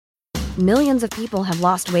Millions of people have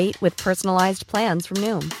lost weight with personalized plans from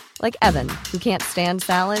Noom. Like Evan, who can't stand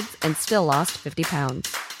salads and still lost 50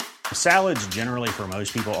 pounds. Salads generally for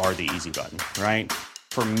most people are the easy button, right?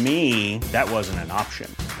 For me, that wasn't an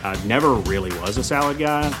option. I never really was a salad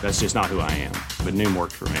guy. That's just not who I am. But Noom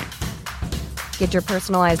worked for me. Get your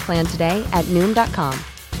personalized plan today at Noom.com.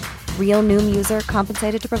 Real Noom user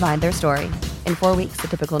compensated to provide their story. In 4 weeks, the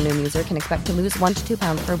typical Noom user can expect to lose 1 to 2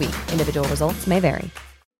 pounds per week. Individual results may vary.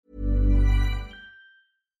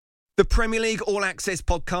 The Premier League All Access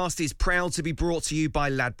podcast is proud to be brought to you by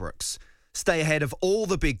Ladbrokes. Stay ahead of all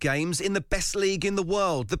the big games in the best league in the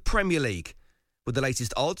world, the Premier League. With the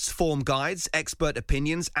latest odds, form guides, expert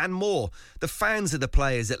opinions and more. The fans are the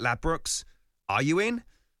players at Ladbrokes. Are you in?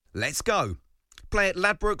 Let's go. Play at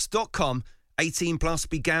ladbrokes.com. 18 plus,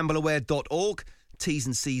 begambleaware.org. T's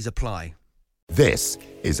and C's apply. This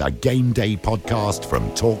is a Game Day podcast from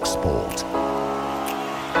TalkSport.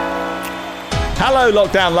 Hello,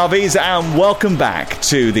 Lockdown Lovies, and welcome back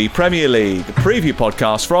to the Premier League preview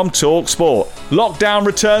podcast from TalkSport. Lockdown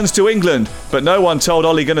returns to England, but no one told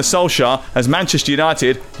Ole Gunnar Solskjaer as Manchester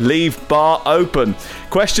United leave bar open.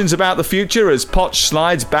 Questions about the future as Poch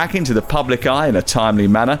slides back into the public eye in a timely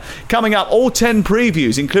manner. Coming up, all 10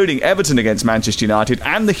 previews, including Everton against Manchester United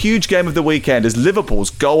and the huge game of the weekend as Liverpool's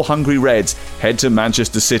goal-hungry Reds head to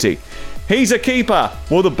Manchester City. He's a keeper.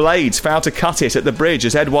 Will the Blades fail to cut it at the Bridge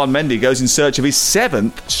as Edouard Mendy goes in search of his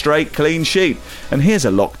 7th straight clean sheet? And here's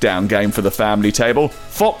a lockdown game for the family table.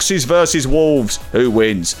 Foxes versus Wolves. Who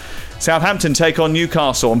wins? Southampton take on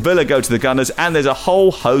Newcastle and Villa go to the Gunners, and there's a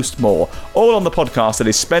whole host more. All on the podcast that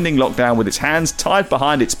is spending lockdown with its hands tied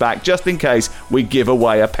behind its back just in case we give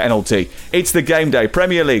away a penalty. It's the Game Day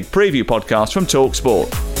Premier League preview podcast from TalkSport.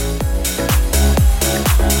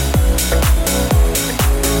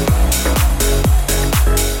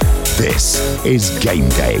 This is Game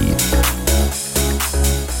Day.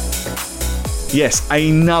 Yes,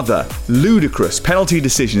 another ludicrous penalty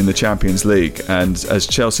decision in the Champions League, and as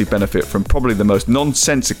Chelsea benefit from probably the most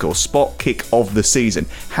nonsensical spot kick of the season.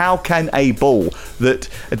 How can a ball that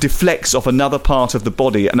deflects off another part of the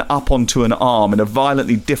body and up onto an arm in a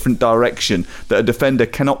violently different direction that a defender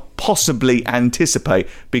cannot possibly anticipate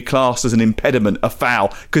be classed as an impediment, a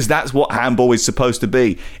foul? Because that's what handball is supposed to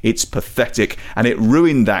be. It's pathetic, and it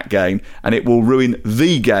ruined that game, and it will ruin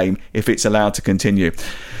the game if it's allowed to continue.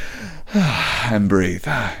 And breathe.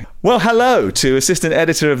 Well, hello to Assistant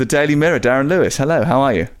Editor of the Daily Mirror, Darren Lewis. Hello, how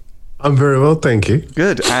are you? I'm very well, thank you.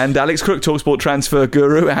 Good. And Alex Crook, TalkSport transfer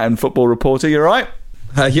guru and football reporter. You all right?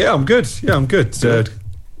 Yeah, I'm good.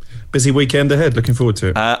 Busy weekend ahead. Looking forward to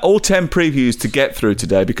it. All 10 previews to get through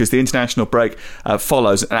today because the international break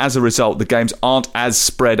follows. And as a result, the games aren't as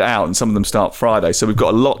spread out and some of them start Friday. So we've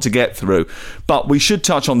got a lot to get through. But we should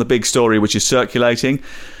touch on the big story which is circulating.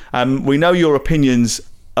 We know your opinions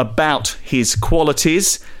about his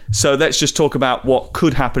qualities, so let's just talk about what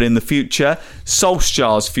could happen in the future,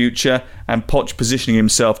 Solskjaer's future, and Poch positioning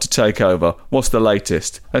himself to take over. What's the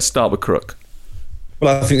latest? Let's start with Crook.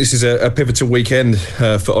 Well, I think this is a pivotal weekend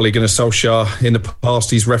for Ole Gunnar Solskjaer. In the past,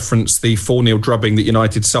 he's referenced the 4-0 drubbing that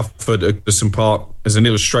United suffered at Goodison Park as an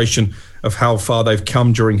illustration of how far they've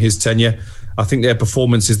come during his tenure. I think their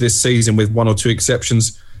performances this season, with one or two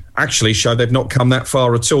exceptions, actually show they've not come that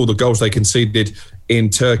far at all. The goals they conceded in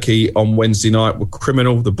Turkey on Wednesday night were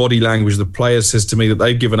criminal. The body language of the players says to me that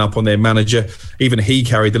they've given up on their manager. Even he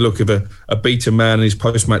carried the look of a beaten man in his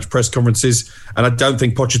post-match press conferences. And I don't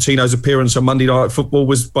think Pochettino's appearance on Monday Night Football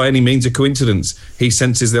was by any means a coincidence. He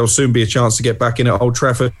senses there'll soon be a chance to get back in at Old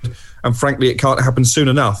Trafford. And frankly, it can't happen soon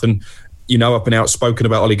enough. And, you know, I've been outspoken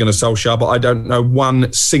about Ole Gunnar Solskjaer, but I don't know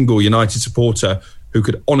one single United supporter who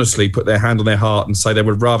could honestly put their hand on their heart and say they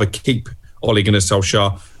would rather keep Ole Gunnar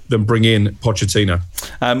Solskjaer than bring in Pochettino.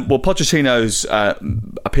 Well, Pochettino's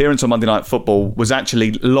appearance on Monday Night Football was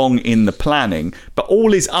actually long in the planning, but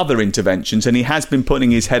all his other interventions, and he has been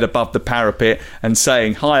putting his head above the parapet and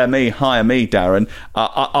saying, hire me, Darren,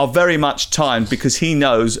 are very much timed because he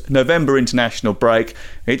knows November international break,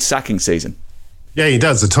 it's sacking season. Yeah, he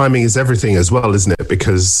does. The timing is everything as well, isn't it?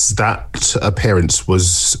 Because that appearance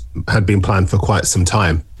had been planned for quite some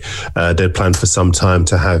time. They'd planned for some time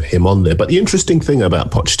to have him on there. But the interesting thing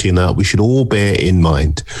about Pochettino, we should all bear in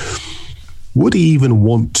mind, would he even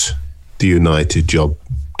want the United job?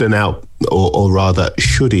 Now, or rather,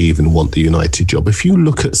 should he even want the United job? If you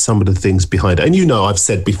look at some of the things behind it, and you know I've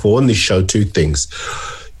said before on this show two things.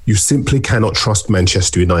 You simply cannot trust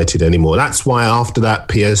Manchester United anymore. That's why after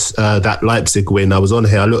that Leipzig win, I was on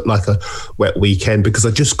here. I looked like a wet weekend because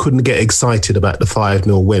I just couldn't get excited about the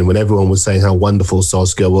 5-0 win when everyone was saying how wonderful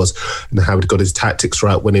Solskjaer was and how he'd got his tactics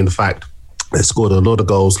right, when in fact They scored a lot of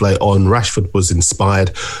goals late on. Rashford was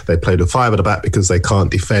inspired. They played with 5 at the back because they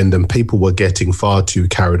can't defend, and people were getting far too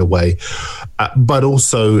carried away. But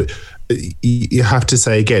also, you have to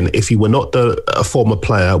say again, if he were not a former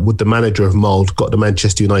player, would the manager of Mould got the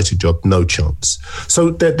Manchester United job? No chance.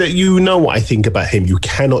 So you know what I think about him. You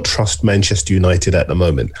cannot trust Manchester United at the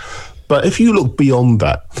moment. But if you look beyond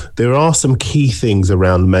that, there are some key things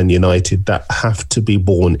around Man United that have to be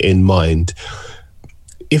borne in mind.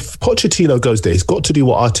 If Pochettino goes there, he's got to do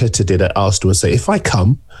what Arteta did at Arsenal and say, if I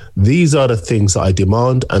come, these are the things that I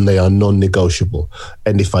demand and they are non-negotiable.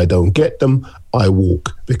 And if I don't get them, I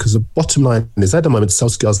walk. Because the bottom line is, at the moment,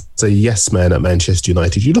 Solskjaer's a yes man at Manchester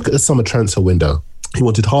United. You look at the summer transfer window. He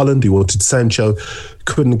wanted Haaland, he wanted Sancho,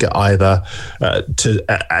 couldn't get either.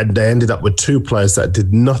 And they ended up with 2 players that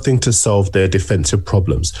did nothing to solve their defensive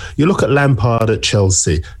problems. You look at Lampard at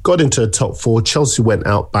Chelsea, got into the top 4. Chelsea went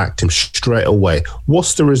out, backed him straight away.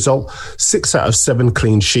 What's the result? 6 out of 7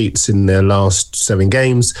 clean sheets in their last 7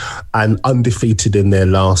 games and undefeated in their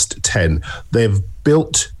last 10. They've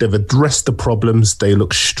addressed the problems, they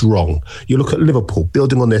look strong. You look at Liverpool,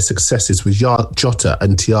 building on their successes with Jota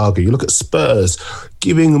and Thiago. You look at Spurs,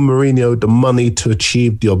 giving Mourinho the money to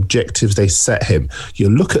achieve the objectives they set him. You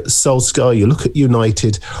look at Solskjaer, you look at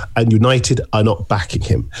United, and United are not backing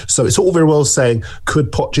him. So it's all very well saying,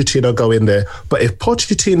 could Pochettino go in there? But if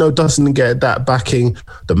Pochettino doesn't get that backing,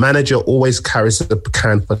 the manager always carries the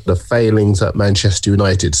can for the failings at Manchester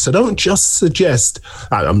United. So don't just suggest,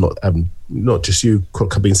 not just you,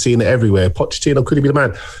 Crook, have been seeing it everywhere. Pochettino, could he be the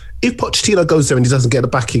man? If Pochettino goes there and he doesn't get the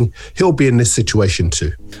backing, he'll be in this situation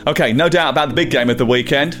too. OK, no doubt about the big game of the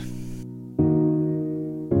weekend.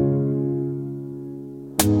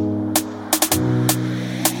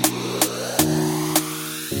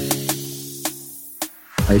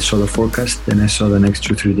 I saw the forecast and I saw the next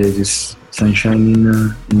 2-3 days is sunshine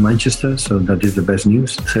in Manchester, so that is the best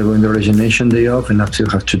news. So I go in the resignation day off and I still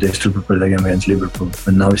have 2 days to prepare the game against Liverpool.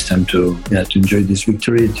 But now it's time to enjoy this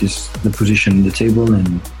victory. It is the position in the table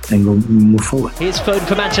and go move forward. Here's Foden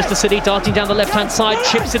for Manchester City, darting down the left-hand side,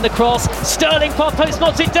 chips in the cross. Sterling far post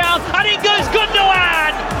knocks it down, and in goes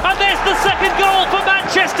Gundogan! And there's the second goal for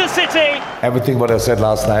Manchester City. Everything what I said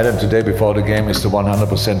last night and today before the game is the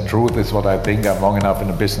 100% truth. It's what I think. I'm long enough in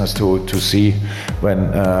the business to see when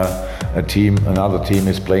another team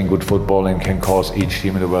is playing good football and can cause each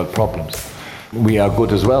team in the world problems. We are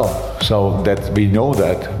good as well, so that we know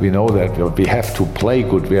that we have to play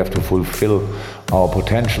good, we have to fulfill our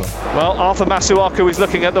potential. Well, Arthur Masuaku is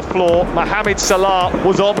looking at the floor. Mohamed Salah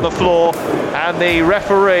was on the floor, and the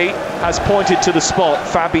referee has pointed to the spot,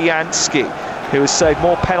 Fabianski, who has saved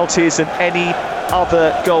more penalties than any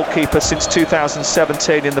other goalkeeper since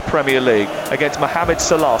 2017 in the Premier League against Mohamed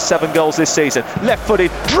Salah. 7 goals this season.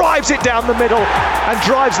 Left-footed, drives it down the middle and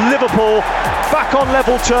drives Liverpool back on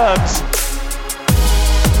level terms.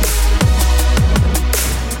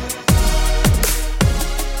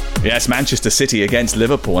 Yes, Manchester City against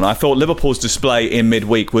Liverpool, and I thought Liverpool's display in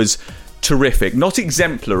midweek was terrific. Not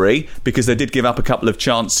exemplary, because they did give up a couple of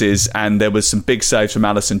chances and there was some big saves from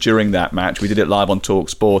Alisson during that match. We did it live on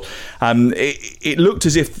TalkSport. It looked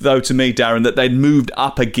as if, though, to me, Darren, that they'd moved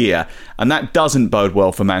up a gear, and that doesn't bode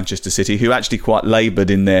well for Manchester City, who actually quite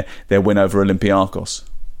laboured in their win over Olympiacos.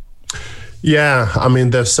 Yeah, I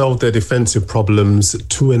mean, they've solved their defensive problems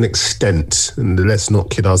to an extent, and let's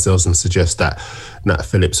not kid ourselves and suggest that Nat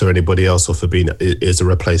Phillips or anybody else or Fabinho is a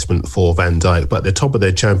replacement for Van Dijk, but they're top of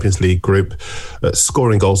their Champions League group,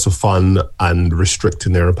 scoring goals for fun and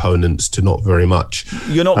restricting their opponents to not very much.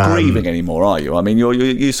 You're not grieving anymore, are you? I mean,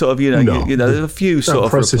 you sort of, no, there's a few sort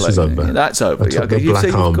of process is over. That's over. I took the black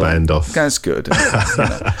armband off. That's good.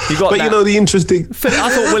 The interesting. I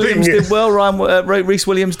thought Williams did well. Reece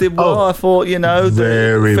Williams did well. I thought,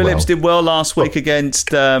 Phillips did well last week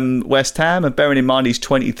against West Ham, and bearing in mind he's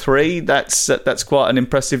 23, that's quite an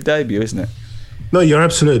impressive debut, isn't it? No, you're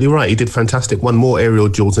absolutely right. He did fantastic. Won more aerial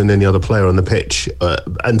duels than any other player on the pitch.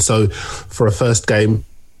 And so for a first game,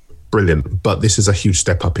 brilliant. But this is a huge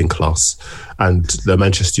step up in class. And the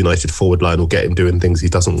Manchester United forward line will get him doing things he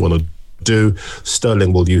doesn't want to do.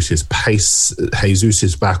 Sterling will use his pace.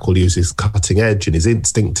 Jesus' back will use his cutting edge and his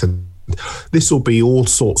instinct. And this will be all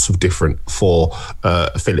sorts of different for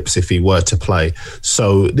Phillips if he were to play.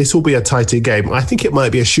 So this will be a tighter game. I think it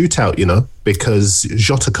might be a shootout, because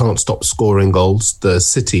Jota can't stop scoring goals. The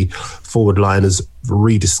City forward line has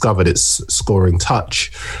rediscovered its scoring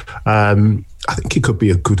touch. I think it could be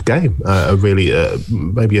a good game. Maybe a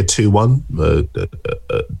 2-1,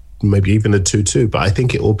 maybe even a 2-2. But I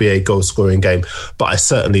think it will be a goal-scoring game. But I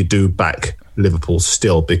certainly do back Liverpool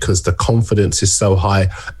still, because the confidence is so high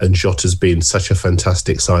and Jota's been such a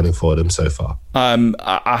fantastic signing for them so far.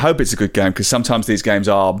 I hope it's a good game, because sometimes these games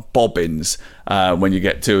are bobbins when you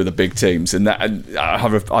get two of the big teams. And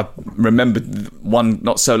I remember one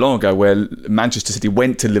not so long ago where Manchester City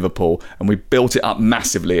went to Liverpool and we built it up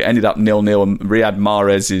massively. It ended up 0-0 and Riyad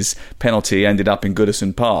Mahrez's penalty ended up in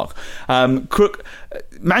Goodison Park. Crook,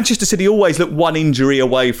 Manchester City always look one injury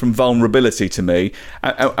away from vulnerability to me,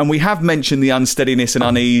 and we have mentioned the unsteadiness and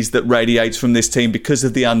unease that radiates from this team because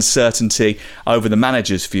of the uncertainty over the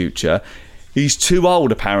manager's future. He's too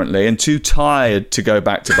old, apparently, and too tired to go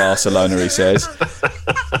back to Barcelona, he says.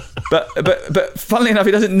 But funnily enough,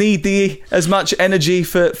 he doesn't need as much energy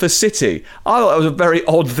for City. I thought that was a very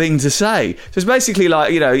odd thing to say. So it's basically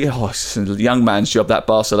like, it's a young man's job, that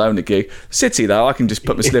Barcelona gig. City, though, I can just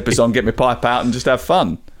put my slippers on, get my pipe out and just have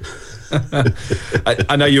fun.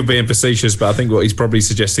 I know you're being facetious, but I think what he's probably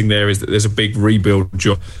suggesting there is that there's a big rebuild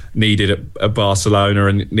job needed at Barcelona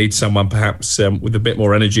and needs someone perhaps with a bit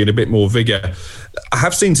more energy and a bit more vigour. I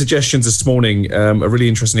have seen suggestions this morning, a really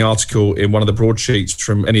interesting article in one of the broadsheets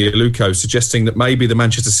from Eni Aluko suggesting that maybe the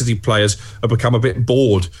Manchester City players have become a bit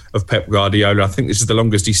bored of Pep Guardiola. I think this is the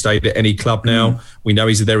longest he stayed at any club now. We know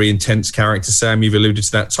he's a very intense character, Sam. You've alluded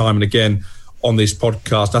to that time and again on this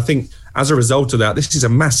podcast. I think as a result of that, this is a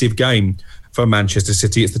massive game for Manchester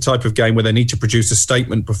City. It's the type of game where they need to produce a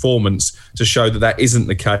statement performance to show that isn't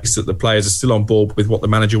the case, that the players are still on board with what the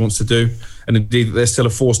manager wants to do, and indeed that they're still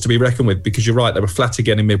a force to be reckoned with, because you're right, they were flat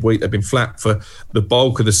again in midweek. They've been flat for the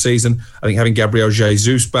bulk of the season. I think having Gabriel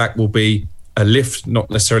Jesus back will be a lift, not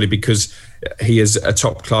necessarily because he is a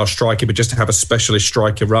top-class striker, but just to have a specialist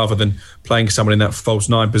striker rather than playing someone in that false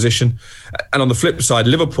nine position. And on the flip side,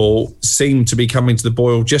 Liverpool seem to be coming to the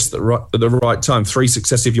boil just at the right time. 3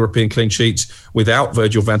 successive European clean sheets without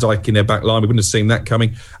Virgil van Dijk in their back line. We wouldn't have seen that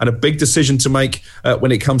coming. And a big decision to make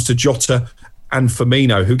when it comes to Jota and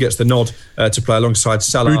Firmino, who gets the nod to play alongside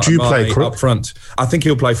Salah. Who do you play, up front? I think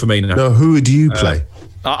he'll play Firmino. No, who do you play?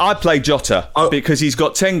 I play Jota because he's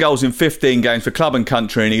got 10 goals in 15 games for club and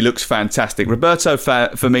country and he looks fantastic. Roberto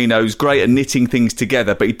Firmino's great at knitting things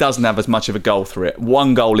together, but he doesn't have as much of a goal threat.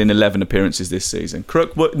 1 goal in 11 appearances this season.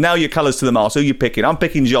 Crook, now your colours to the mast. Who are you picking? I'm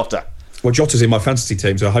picking Jota. Well, Jota's in my fantasy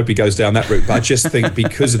team, so I hope he goes down that route. But I just think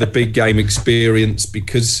because of the big game experience,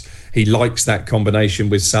 because he likes that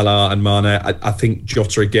combination with Salah and Mane, I think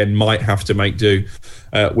Jota again might have to make do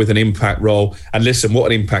with an impact role. And listen,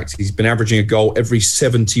 what an impact. He's been averaging a goal every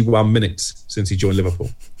 71 minutes since he joined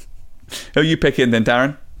Liverpool. Who are you picking then,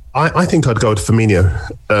 Darren? I think I'd go with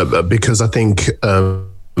Firmino because I think...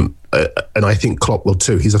 and I think Klopp will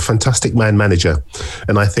too. He's a fantastic manager.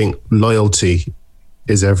 And I think loyalty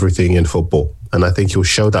is everything in football. And I think he'll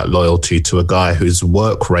show that loyalty to a guy whose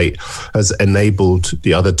work rate has enabled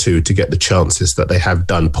the other two to get the chances that they have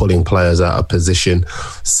done, pulling players out of position,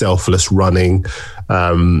 selfless running.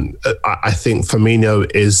 I think Firmino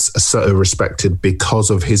is so respected because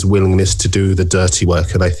of his willingness to do the dirty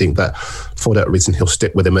work. And I think that for that reason, he'll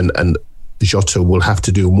stick with him and Jota will have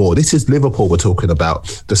to do more. This is Liverpool we're talking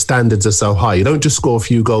about. The standards are so high. You don't just score a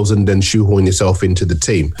few goals and then shoehorn yourself into the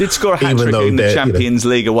team. Did score a hat-trick in the Champions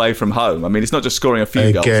League away from home. I mean, it's not just scoring a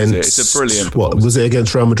few goals, is it? It's a brilliant performance. What, was it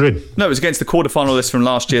against Real Madrid? No, it was against the quarter-finalists from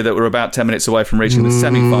last year that were about 10 minutes away from reaching the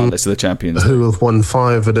semi-finalists of the Champions League. Who have won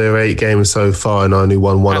 5 of their 8 games so far and only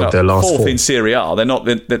won 1 of their last 4. Fourth in Serie A. They're not.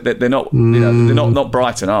 They're not. They're not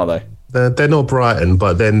Brighton, are they? They're not Brighton,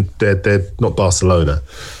 but then they're not Barcelona.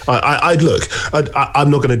 I'm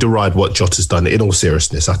not going to deride what Jota's done. In all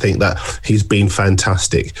seriousness, I think that he's been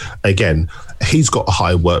fantastic. Again, he's got a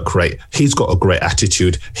high work rate. He's got a great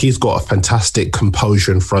attitude. He's got a fantastic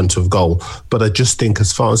composure in front of goal. But I just think,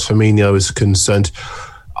 as far as Firmino is concerned,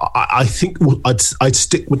 I think I'd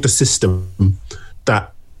stick with the system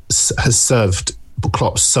that has served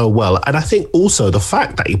Klopp so well. And I think also the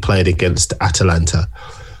fact that he played against Atalanta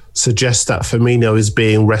suggests that Firmino is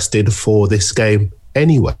being rested for this game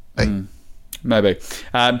anyway. Maybe.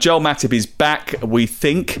 Joel Matip is back, we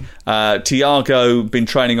think. Thiago been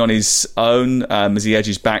training on his own as he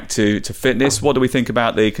edges back to fitness. What do we think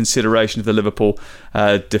about the consideration of the Liverpool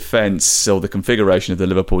defence, or the configuration of the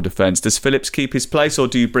Liverpool defence? Does Phillips keep his place, or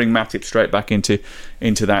do you bring Matip straight back into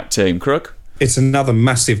that team? Crook? It's another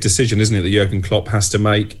massive decision, isn't it, that Jurgen Klopp has to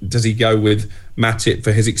make. Does he go with Matip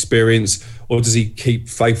for his experience, or does he keep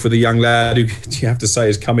faith with a young lad who, you have to say,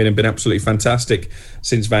 has come in and been absolutely fantastic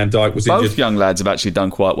since Van Dijk was injured? Both young lads have actually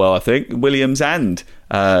done quite well, I think, Williams and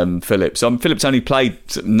Phillips. Phillips only played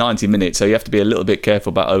 90 minutes, so you have to be a little bit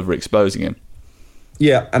careful about overexposing him.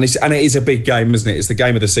 Yeah, and it is a big game, isn't it? It's the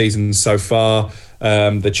game of the season so far.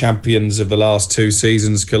 The champions of the last 2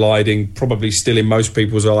 seasons colliding, probably still in most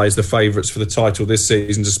people's eyes the favourites for the title this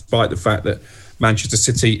season, despite the fact that Manchester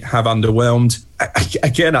City have underwhelmed.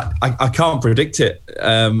 Again, I can't predict it.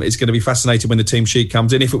 It's going to be fascinating when the team sheet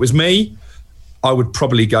comes in. If it was me, I would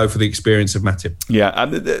probably go for the experience of Matip. Yeah,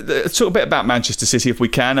 let's talk a bit about Manchester City if we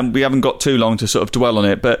can, and we haven't got too long to sort of dwell on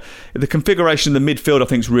it, but the configuration of the midfield I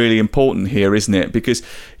think is really important here, isn't it? Because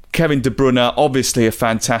Kevin De Bruyne, obviously a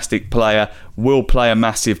fantastic player, will play a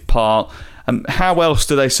massive part. How else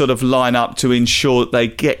do they sort of line up to ensure that they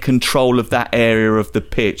get control of that area of the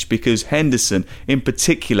pitch? Because Henderson in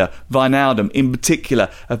particular, Wijnaldum in particular,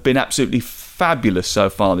 have been absolutely fabulous so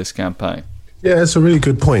far this campaign. Yeah, it's a really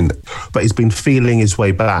good point. But he's been feeling his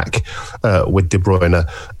way back with De Bruyne.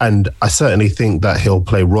 And I certainly think that he'll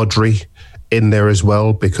play Rodri in there as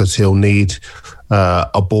well, because he'll need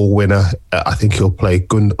a ball winner. I think he'll play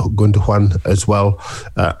Gundogan as well.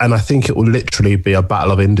 And I think it will literally be a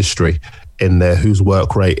battle of industry in there, whose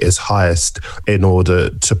work rate is highest, in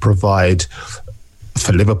order to provide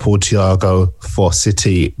for Liverpool, Thiago, for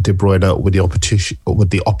City, De Bruyne with the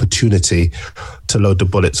opportunity to load the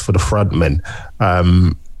bullets for the front men.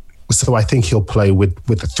 So I think he'll play with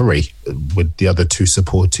the 3, with the other 2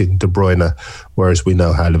 supporting De Bruyne, whereas we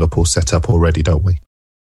know how Liverpool set up already, don't we?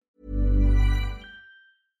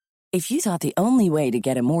 If you thought the only way to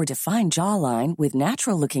get a more defined jawline with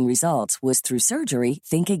natural-looking results was through surgery,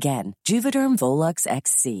 think again. Juvederm Volux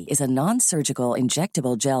XC is a non-surgical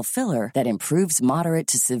injectable gel filler that improves moderate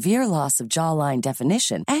to severe loss of jawline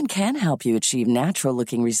definition and can help you achieve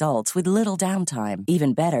natural-looking results with little downtime.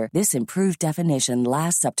 Even better, this improved definition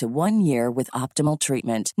lasts up to 1 year with optimal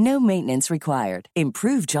treatment. No maintenance required.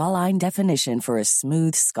 Improve jawline definition for a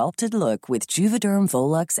smooth, sculpted look with Juvederm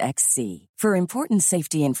Volux XC. For important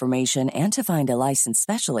safety information and to find a licensed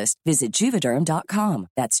specialist, visit Juvederm.com.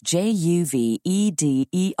 That's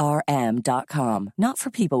JUVEDERM.com. Not for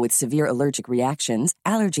people with severe allergic reactions,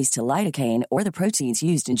 allergies to lidocaine, or the proteins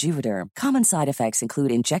used in Juvederm. Common side effects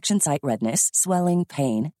include injection site redness, swelling,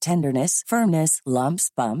 pain, tenderness, firmness, lumps,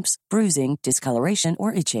 bumps, bruising, discoloration,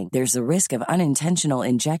 or itching. There's a risk of unintentional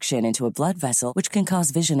injection into a blood vessel, which can cause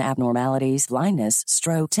vision abnormalities, blindness,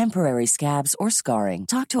 stroke, temporary scabs, or scarring.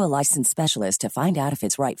 Talk to a licensed specialist to find out if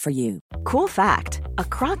it's right for you. Cool fact, a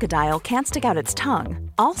crocodile can't stick out its tongue.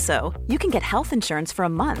 Also, you can get health insurance for a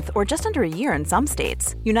month or just under a year in some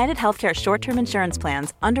states. United Healthcare short-term insurance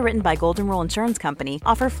plans, underwritten by Golden Rule Insurance Company,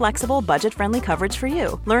 offer flexible, budget-friendly coverage for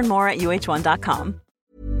you. Learn more at uh1.com.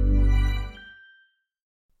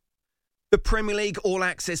 The Premier League All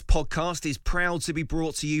Access podcast is proud to be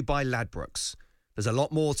brought to you by Ladbrokes. There's a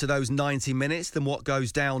lot more to those 90 minutes than what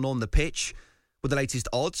goes down on the pitch. With the latest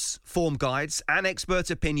odds, form guides and expert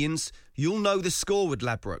opinions, you'll know the score with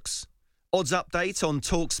Ladbrokes. Odds update on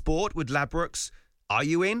Talk Sport with Ladbrokes. Are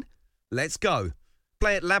you in? Let's go.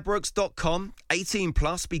 Play at ladbrokes.com, 18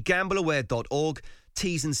 plus, begambleaware.org.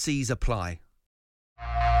 T's and C's apply.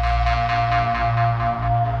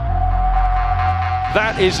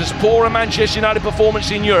 That is as poor a Manchester United performance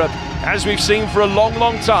in Europe as we've seen for a long,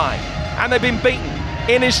 long time. And they've been beaten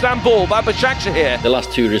in Istanbul by Başakşehir. The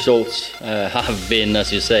last 2 results have been,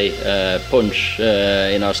 as you say, punch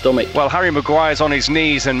in our stomach. Well, Harry Maguire's on his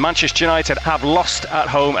knees and Manchester United have lost at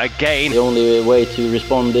home again. The only way to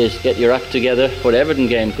respond is get your act together for the Everton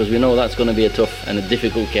game, because we know that's going to be a tough and a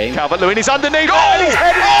difficult game. Calvert-Lewin is underneath and he's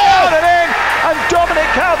headed down and in, and Dominic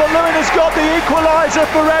Calvert-Lewin has got the equaliser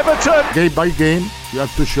for Everton. Game by game, you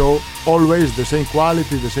have to show always the same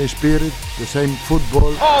quality, the same spirit, the same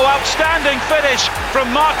football. Oh, outstanding finish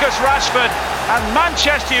from Marcus Rashford, and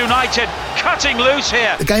Manchester United cutting loose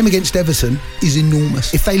here. The game against Everton is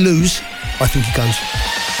enormous. If they lose, I think it goes.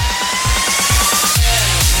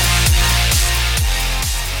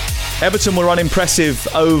 Everton were unimpressive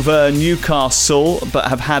over Newcastle, but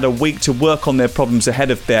have had a week to work on their problems ahead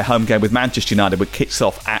of their home game with Manchester United, which kicks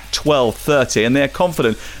off at 12:30, and they're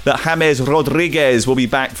confident that James Rodriguez will be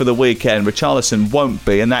back for the weekend. Richarlison won't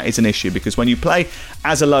be, and that is an issue, because when you play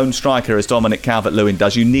as a lone striker, as Dominic Calvert-Lewin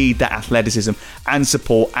does, you need that athleticism and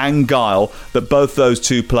support and guile that both those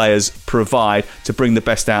 2 players provide to bring the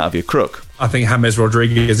best out of your crook. I think James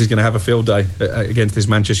Rodriguez is going to have a field day against this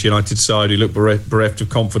Manchester United side who look bereft of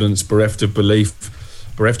confidence, bereft of belief,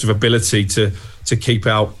 bereft of ability to keep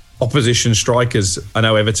out opposition strikers. I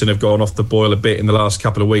know Everton have gone off the boil a bit in the last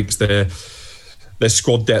couple of weeks. Their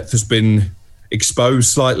squad depth has been exposed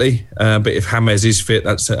slightly, but if James is fit,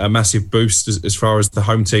 that's a massive boost as far as the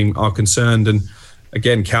home team are concerned. And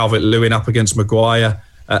again, Calvert-Lewin up against Maguire.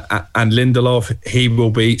 and Lindelof, he will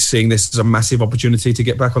be seeing this as a massive opportunity to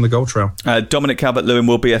get back on the goal trail. Dominic Calvert-Lewin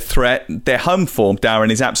will be a threat. Their home form,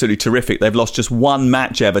 Darren, is absolutely terrific. They've lost just one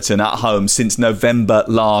match, Everton, at home since November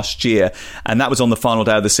last year, and that was on the final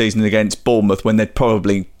day of the season against Bournemouth, when they'd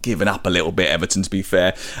probably given up a little bit, Everton, to be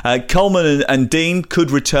fair. Coleman and Dean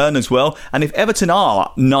could return as well, and if Everton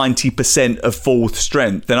are 90% of full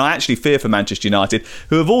strength, then I actually fear for Manchester United,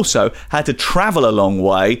 who have also had to travel a long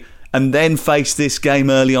way and then face this game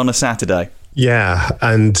early on a Saturday. Yeah,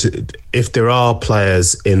 and if there are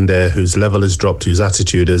players in there whose level has dropped, whose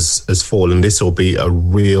attitude has fallen, this will be a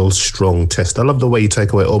real strong test. I love the way you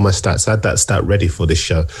take away all my stats. I had that stat ready for this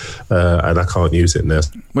show, and I can't use it now.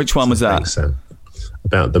 Which one was that? So,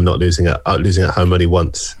 about them not losing at home only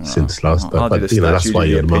once since last. But that's why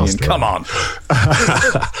you're the master. Come on.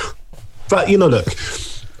 But, look,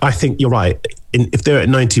 I think you're right. If they're at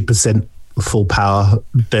 90% full power,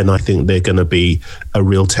 then I think they're going to be a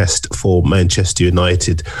real test for Manchester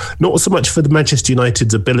United. Not so much for the Manchester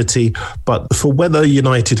United's ability, but for whether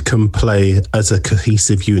United can play as a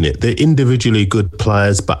cohesive unit. They're individually good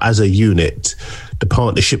players, but as a unit, the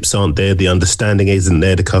partnerships aren't there, the understanding isn't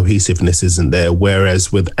there, the cohesiveness isn't there.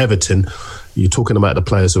 Whereas with Everton, you're talking about the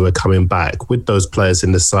players who are coming back. With those players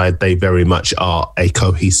in the side, they very much are a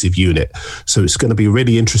cohesive unit. So it's going to be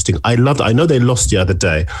really interesting. I know they lost the other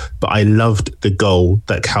day, but I loved the goal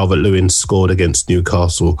that Calvert-Lewin scored against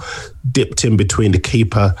Newcastle. Dipped in between the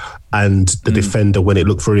keeper and the defender when it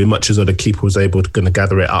looked very much as though the keeper was able to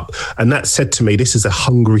gather it up. And that said to me, this is a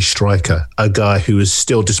hungry striker, a guy who is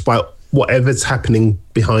still, despite whatever's happening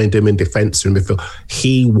behind him in defence and midfield,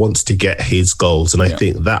 he wants to get his goals. And I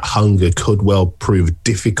think that hunger could well prove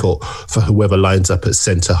difficult for whoever lines up at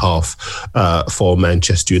centre-half for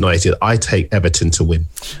Manchester United. I take Everton to win.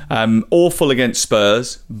 Awful against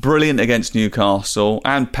Spurs, brilliant against Newcastle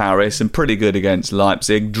and Paris, and pretty good against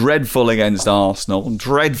Leipzig, dreadful against Arsenal,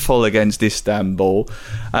 dreadful against Istanbul.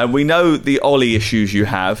 We know the Ollie issues you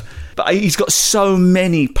have, but he's got so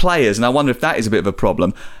many players, and I wonder if that is a bit of a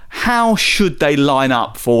problem. How should they line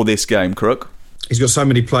up for this game, Crook? He's got so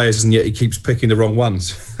many players, and yet he keeps picking the wrong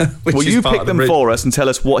ones. Well, you pick them for us and tell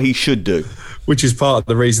us what he should do. Which is part of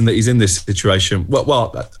the reason that he's in this situation.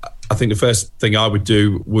 Well, I think the first thing I would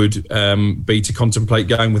do would be to contemplate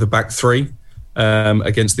going with a back three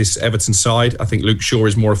against this Everton side. I think Luke Shaw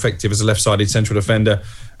is more effective as a left-sided central defender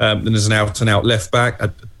than as an out-and-out left-back.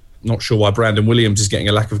 Not sure why Brandon Williams is getting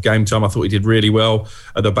a lack of game time. I thought he did really well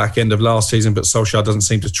at the back end of last season, but Solskjaer doesn't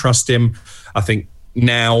seem to trust him. I think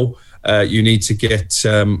now you need to get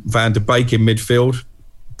Van der Beek in midfield.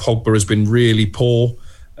 Pogba has been really poor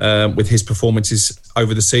with his performances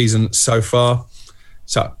over the season so far.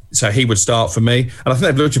 So he would start for me. And I think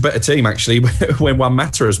they've looked a better team, actually, when Juan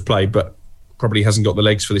Mata has played, but probably hasn't got the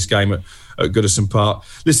legs for this game at Goodison Park.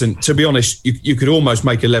 Listen, to be honest, you could almost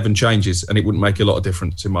make 11 changes and it wouldn't make a lot of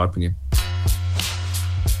difference, in my opinion.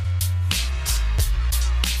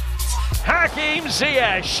 Hakim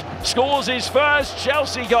Ziyech scores his first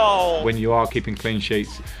Chelsea goal. When you are keeping clean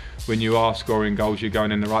sheets, when you are scoring goals, you're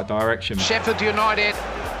going in the right direction. Sheffield United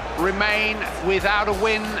remain without a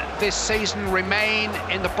win this season, remain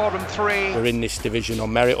in the bottom three. We're in this division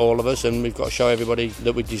on merit, all of us, and we've got to show everybody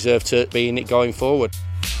that we deserve to be in it going forward.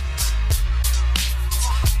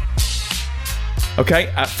 Okay,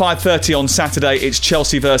 at 5:30 on Saturday, it's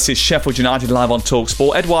Chelsea versus Sheffield United live on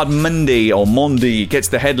TalkSport. Edouard Mendy gets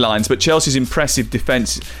the headlines, but Chelsea's impressive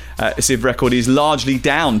defensive record is largely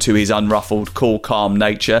down to his unruffled, cool, calm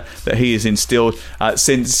nature that he has instilled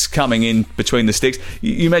since coming in between the sticks.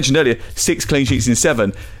 You mentioned earlier 6 clean sheets in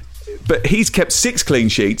 7, but he's kept 6 clean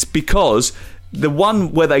sheets because the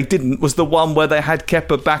one where they didn't was the one where they had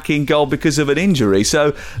Kepa back in goal because of an injury.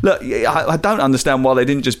 So, look, I don't understand why they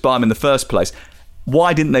didn't just buy him in the first place.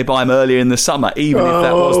 Why didn't they buy him earlier in the summer, even if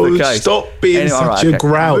that was the case? Stop being such a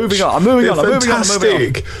grouch. I'm moving on.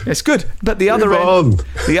 It's good, but the other end,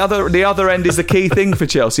 the other end is the key thing for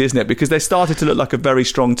Chelsea, isn't it? Because they started to look like a very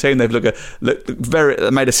strong team. They've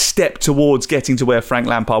made a step towards getting to where Frank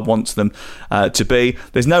Lampard wants them to be.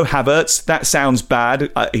 There's no Havertz. That sounds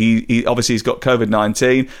bad. He obviously he's got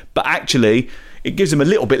COVID-19, but actually, it gives him a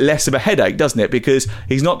little bit less of a headache, doesn't it? Because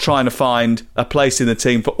he's not trying to find a place in the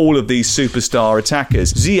team for all of these superstar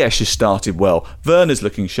attackers. Ziyech has started well. Werner's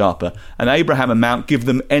looking sharper. And Abraham and Mount give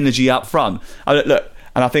them energy up front. Look,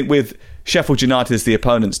 and I think with Sheffield United as the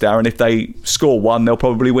opponents, Darren, if they score 1, they'll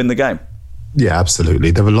probably win the game. Yeah, absolutely.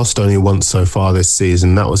 They've lost only once so far this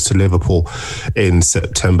season. That was to Liverpool in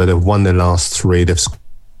September. They've won their last 3. They've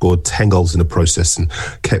scored 10 goals in the process and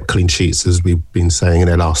kept clean sheets, as we've been saying, in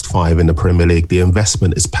their last 5 in the Premier League. The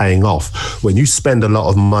investment is paying off. When you spend a lot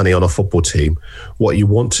of money on a football team, what you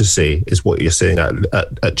want to see is what you're seeing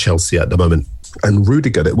at Chelsea at the moment. And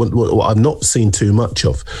Rudiger, what I've not seen too much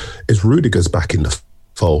of is Rudiger's back in the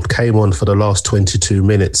fold. Came on for the last 22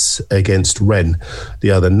 minutes against Rennes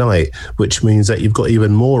the other night, which means that you've got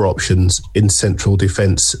even more options in central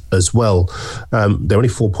defence as well. They're only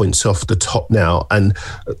 4 points off the top now. And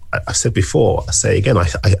I said before, I say again, I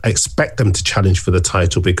expect them to challenge for the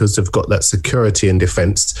title because they've got that security in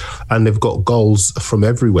defence and they've got goals from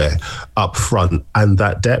everywhere up front and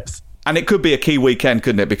that depth. And it could be a key weekend,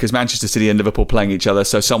 couldn't it? Because Manchester City and Liverpool playing each other,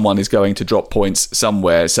 so someone is going to drop points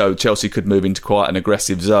somewhere. So Chelsea could move into quite an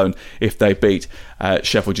aggressive zone if they beat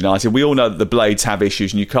Sheffield United. We all know that the Blades have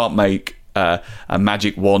issues and you can't make a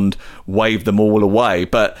magic wand wave them all away.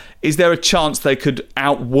 But is there a chance they could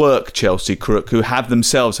outwork Chelsea, Crook, who have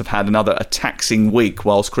had another taxing week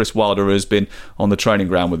whilst Chris Wilder has been on the training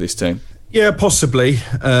ground with this team? Yeah, possibly.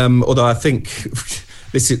 Although I think...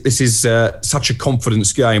 This is such a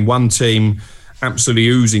confidence game. One team absolutely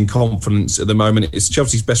oozing confidence at the moment. It's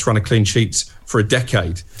Chelsea's best run of clean sheets for a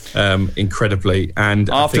decade, incredibly. And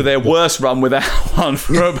after their worst run without one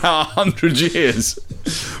for about 100 years.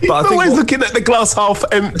 But I think always looking at the glass half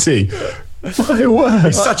empty. My word.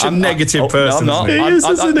 He's such a negative person. No, I'm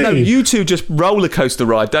not. No, you two just roller coaster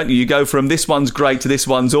ride, don't you? You go from this one's great to this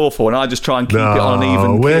one's awful, and I just try and keep it on an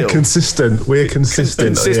even We're keel. Consistent. We're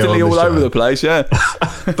consistently all over the place, yeah.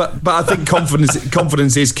 but I think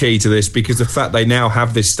confidence is key to this, because the fact they now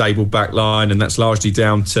have this stable back line, and that's largely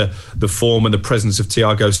down to the form and the presence of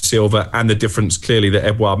Thiago Silva and the difference clearly that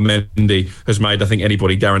Edouard Mendy has made. I think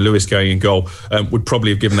anybody, Darren Lewis going in goal, would probably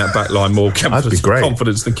have given that back line more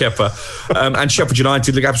confidence than Kepa. And Sheffield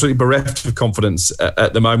United look absolutely bereft of confidence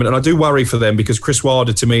at the moment. And I do worry for them, because Chris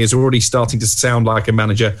Wilder, to me, is already starting to sound like a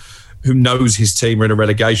manager who knows his team are in a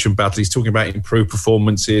relegation battle. He's talking about improved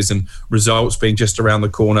performances and results being just around the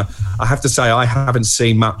corner. I have to say, I haven't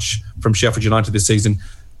seen much from Sheffield United this season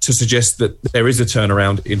to suggest that there is a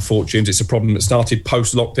turnaround in fortunes. It's a problem that started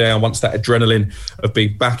post-lockdown, once that adrenaline of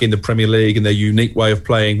being back in the Premier League and their unique way of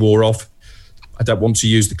playing wore off. I don't want to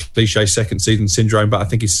use the cliche second season syndrome, but I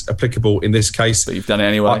think it's applicable in this case. But you've done it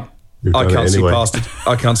anyway. I can't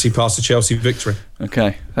see past the Chelsea victory.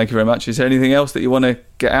 Okay, thank you very much. Is there anything else that you want to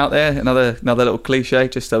get out there? Another little cliche,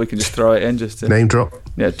 just so we can just throw it in. Just to, name drop.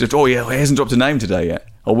 Yeah. He hasn't dropped a name today yet.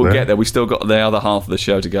 Or we'll get there. We've still got the other half of the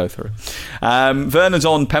show to go through. Werner's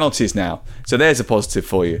on penalties now. So there's a positive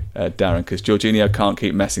for you, Darren, because Jorginho can't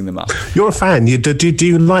keep messing them up. You're a fan. Do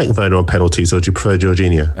you like Werner on penalties, or do you prefer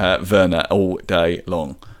Jorginho? Werner all day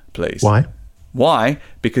long, please. Why?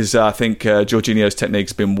 Because I think Jorginho's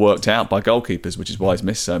technique's been worked out by goalkeepers, which is why he's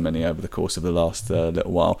missed so many over the course of the last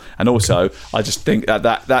little while. And also, I just think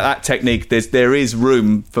that technique, there is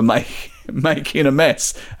room for making a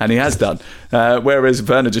mess, and he has done. Whereas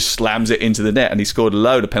Werner just slams it into the net, and he scored a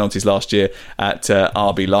load of penalties last year at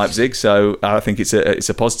RB Leipzig. So I think it's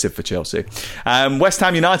a positive for Chelsea. West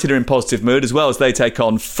Ham United are in positive mood as well, as they take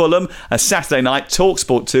on Fulham. A Saturday night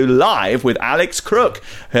TalkSport 2 live with Alex Crook.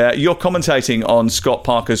 You're commentating on Scott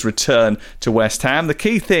Parker's return to West Ham. The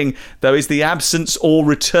key thing, though, is the absence or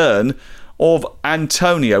return of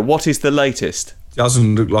Antonio. What is the latest?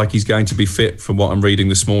 Doesn't look like he's going to be fit from what I'm reading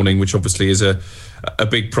this morning, which obviously is a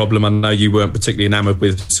big problem. I know you weren't particularly enamoured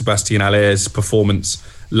with Sebastian Haller's performance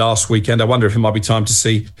last weekend. I wonder if it might be time to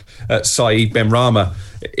see Saeed Benrahma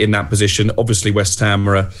in that position. Obviously, West Ham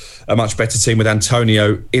are a much better team with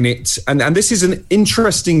Antonio in it. And this is an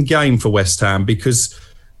interesting game for West Ham, because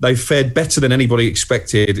they've fared better than anybody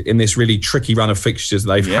expected in this really tricky run of fixtures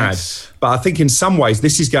they've had. But I think in some ways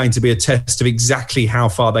this is going to be a test of exactly how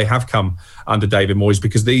far they have come under David Moyes,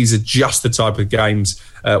 because these are just the type of games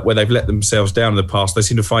where they've let themselves down in the past. They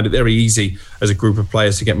seem to find it very easy as a group of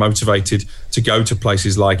players to get motivated to go to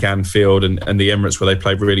places like Anfield and the Emirates, where they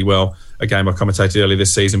played really well, a game I commentated earlier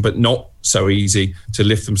this season, but not so easy to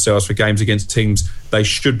lift themselves for games against teams they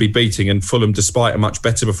should be beating. And Fulham, despite a much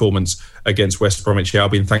better performance against West Bromwich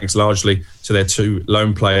Albion, thanks largely to their two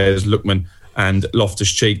lone players, Lookman and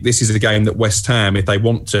Loftus-Cheek, this is a game that West Ham, if they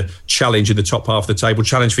want to challenge in the top half of the table,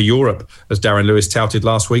 challenge for Europe, as Darren Lewis touted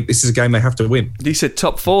last week, this is a game they have to win. He said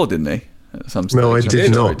top four, didn't he? No, I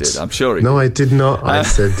did not. I'm sure he did. No, I did not. I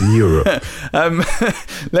said Europe.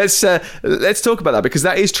 Let's talk about that, because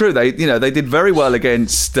that is true. They did very well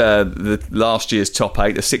against the last year's top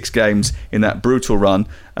 8, the 6 games in that brutal run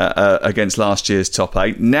against last year's top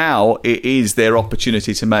 8. Now it is their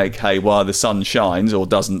opportunity to make hay while the sun shines, or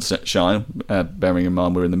doesn't shine, bearing in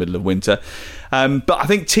mind we're in the middle of winter. But I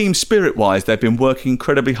think team spirit-wise, they've been working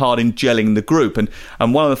incredibly hard in gelling the group.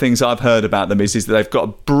 And one of the things I've heard about them is that they've got a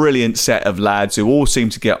brilliant set of lads who all seem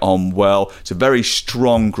to get on well. It's a very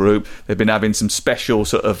strong group. They've been having some special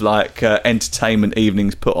sort of like entertainment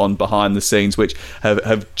evenings put on behind the scenes, which have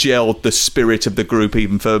gelled the spirit of the group,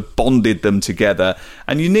 even for bonded them together.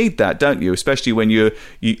 And you need that, don't you? Especially when you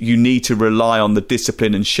need to rely on the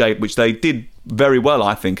discipline and shape, which they did very well,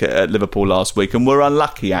 I think, at Liverpool last week, and were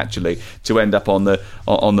unlucky actually to end up on the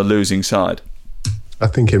losing side. I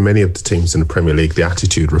think in many of the teams in the Premier League, the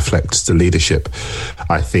attitude reflects the leadership.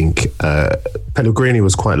 I think Pellegrini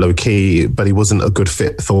was quite low-key, but he wasn't a good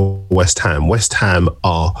fit for West Ham. West Ham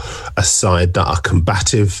are a side that are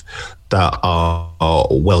combative, that are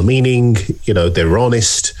well-meaning, they're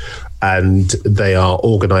honest, and they are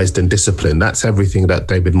organised and disciplined. That's everything that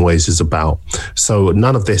David Moyes is about. So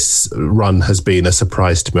none of this run has been a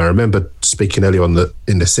surprise to me. I remember speaking earlier on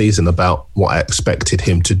in the season about what I expected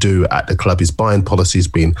him to do at the club. His buying policy has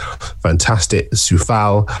been fantastic.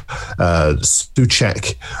 Soufal,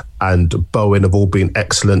 Souček and Bowen have all been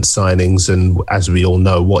excellent signings. And as we all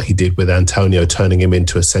know, what he did with Antonio, turning him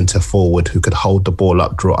into a centre forward who could hold the ball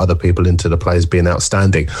up, draw other people into the play, has been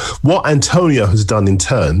outstanding. What Antonio has done in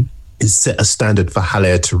turn is set a standard for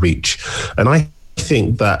Haller to reach. And I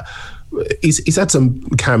think that he's had some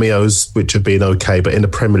cameos which have been okay, but in the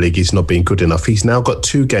Premier League he's not been good enough. He's now got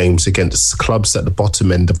 2 games against clubs at the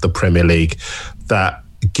bottom end of the Premier League that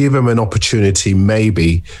give him an opportunity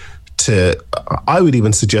maybe to, I would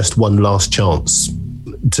even suggest one last chance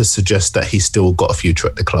to suggest that he's still got a future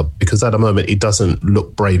at the club, because at the moment he doesn't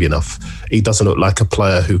look brave enough. He doesn't look like a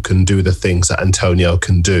player who can do the things that Antonio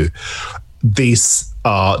can do. This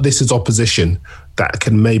is opposition that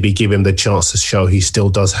can maybe give him the chance to show he still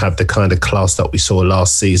does have the kind of class that we saw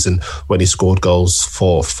last season when he scored goals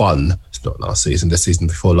for fun. It's not last season, the season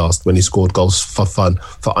before last, when he scored goals for fun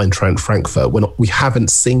for Eintracht Frankfurt. We haven't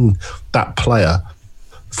seen that player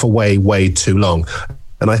for way, way too long.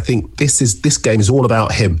 And I think this game is all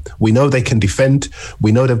about him. We know they can defend.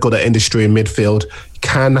 We know they've got an industry in midfield.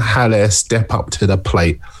 Can Haller step up to the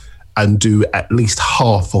plate and do at least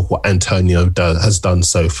half of what Antonio has done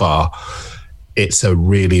so far? It's a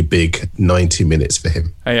really big 90 minutes for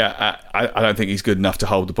him. Yeah, I don't think he's good enough to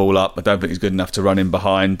hold the ball up. I don't think he's good enough to run in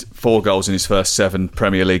behind. 4 goals in his first 7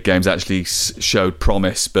 Premier League games actually showed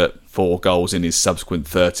promise, but 4 goals in his subsequent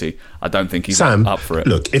 30, I don't think he's up for it.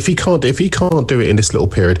 Look, if he can't do it in this little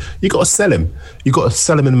period, you got to sell him. You got to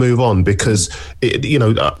sell him and move on, because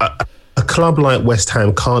a club like West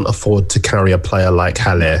Ham can't afford to carry a player like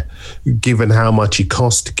Haller, given how much he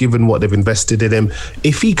cost, given what they've invested in him.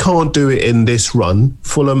 If he can't do it in this run,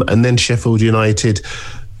 Fulham and then Sheffield United,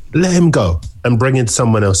 let him go and bring in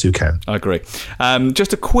someone else who can. I agree.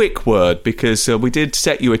 Just a quick word, because we did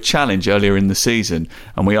set you a challenge earlier in the season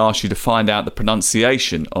and we asked you to find out the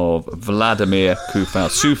pronunciation of Vladimir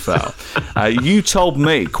Coufal. You told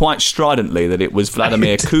me quite stridently that it was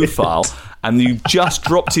Vladimir Coufal, and you just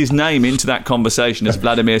dropped his name into that conversation as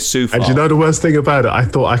Vladimir Soufal. And you know the worst thing about it? I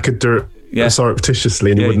thought I could do it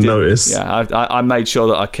surreptitiously and you wouldn't notice. Yeah, I made sure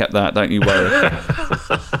that I kept that, don't you worry.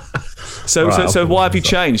 So why have you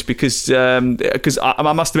changed? Because I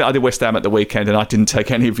must admit I did West Ham at the weekend and I didn't take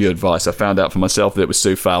any of your advice. I found out for myself that it was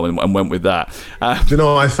Soufal and went with that. Do you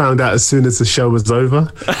know what I found out as soon as the show was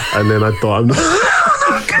over? And then I thought, I'm not...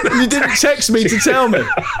 You didn't text me to tell me.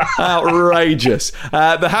 Outrageous.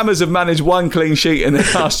 The Hammers have managed 1 clean sheet in their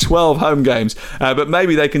last 12 home games, but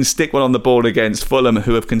maybe they can stick one on the board against Fulham,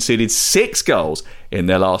 who have conceded 6 goals in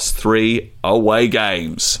their last 3 away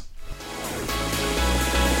games.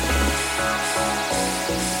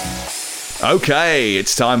 Okay,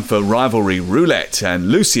 it's time for Rivalry Roulette, and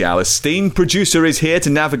Lucy, our esteemed producer, is here to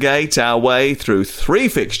navigate our way through 3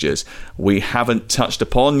 fixtures we haven't touched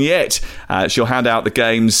upon yet. She'll hand out the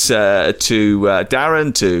games to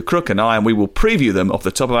Darren, to Crook and I, and we will preview them off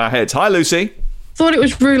the top of our heads. Hi, Lucy. Thought it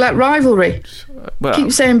was roulette rivalry. Well,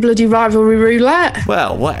 keep saying bloody rivalry roulette.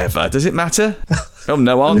 Well, whatever. Does it matter? Oh,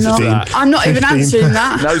 no answer to that. I'm not even answering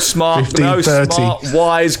that. No smart,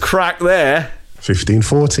 wise crack there.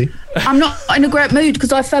 15:40. I'm not in a great mood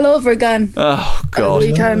because I fell over again. Oh, God.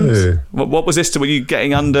 No. What was this? Were you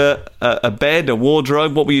getting under a bed, a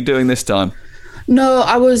wardrobe? What were you doing this time? No,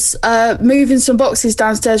 I was moving some boxes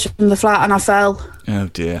downstairs from the flat and I fell. Oh,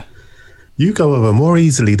 dear. You go over more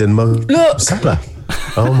easily than Mo Salah.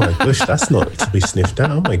 Oh, my gosh, that's not to be sniffed at.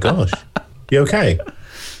 Oh, my gosh. You okay?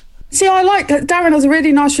 See, I like that. Darren has a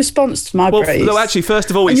really nice response to my praise. No, actually, first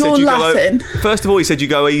of all, he said you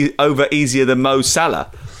go over easier than Mo Salah.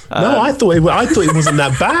 No, I thought it wasn't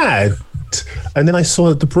that bad, and then I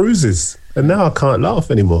saw the bruises, and now I can't laugh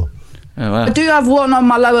anymore. Oh, wow. I do have one on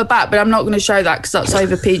my lower back, but I'm not going to show that because that's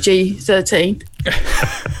over PG-13.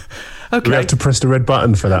 Okay. We have to press the red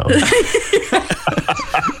button for that one.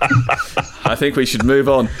 I think we should move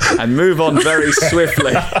on, and move on very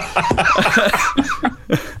swiftly.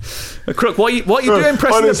 Crook, what are you doing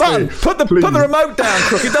pressing honestly, the button? Put the remote down,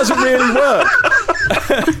 Crook. It doesn't really work.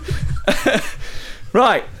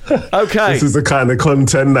 Right, okay. This is the kind of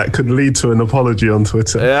content that could lead to an apology on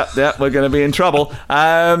Twitter. Yeah, we're going to be in trouble.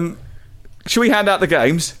 Should we hand out the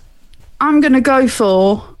games? I'm going to go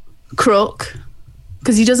for Crook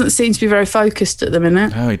because he doesn't seem to be very focused at the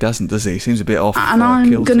minute. No, he doesn't, does he? He seems a bit off. And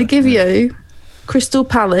I'm going to give you Crystal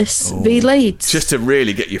Palace v Leeds. Just to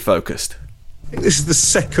really get you focused. This is the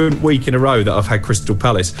second week in a row that I've had Crystal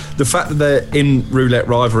Palace. The fact that they're in roulette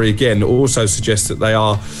rivalry again also suggests that they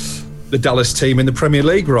are the dullest team in the Premier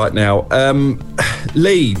League right now.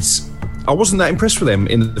 Leeds, I wasn't that impressed with them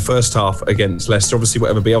in the first half against Leicester. Obviously,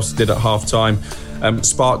 whatever Bielsa did at half-time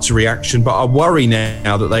sparked a reaction. But I worry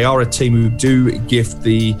now that they are a team who do gift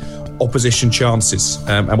the opposition chances.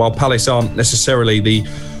 And while Palace aren't necessarily the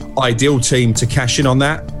ideal team to cash in on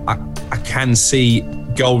that, I can see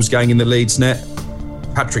goals going in the Leeds net.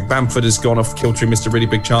 Patrick Bamford has gone off kilter. He missed a really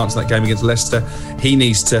big chance in that game against Leicester. He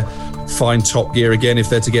needs to find top gear again if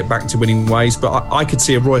they're to get back to winning ways. But I could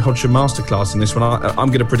see a Roy Hodgson masterclass in this one. I'm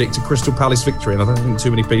going to predict a Crystal Palace victory, and I don't think too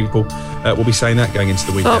many people will be saying that going into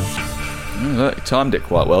the weekend. Look, he timed it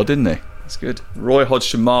quite well, didn't he? That's good. Roy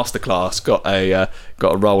Hodgson masterclass got a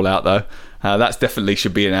roll out though. That's definitely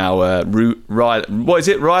should be in our what is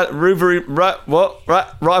it? Rivalry roulette.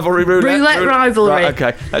 Roulette rivalry. Right,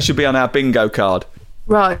 okay, that should be on our bingo card.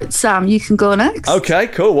 Right, Sam, you can go next. Okay,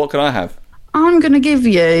 cool. What can I have? I'm going to give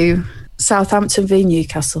you Southampton v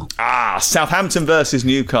Newcastle. Southampton versus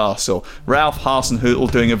Newcastle. Ralph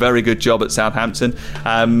Hasenhüttl doing a very good job at Southampton.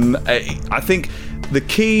 I think the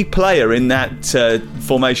key player in that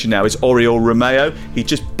formation now is Oriol Romeo. He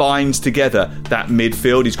just binds together that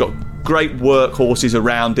midfield. He's got great workhorses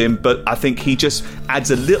around him, but I think he just adds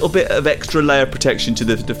a little bit of extra layer of protection to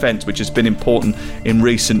the defence, which has been important in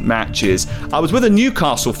recent matches. I was with a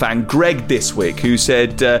Newcastle fan, Greg, this week, who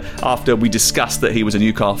said, after we discussed that he was a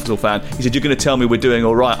Newcastle fan, he said, "You're going to tell me we're doing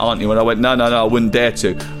all right, aren't you?" And I went, no, I wouldn't dare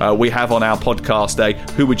to. We have on our podcast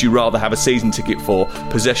who would you rather have a season ticket for,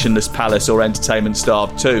 Possessionless Palace or Entertainment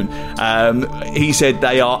Starved Toon? He said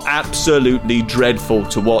they are absolutely dreadful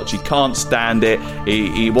to watch. He can't stand it.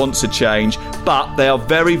 He wants a change, but they are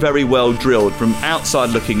very, very well drilled from outside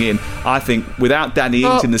looking in. I think without Danny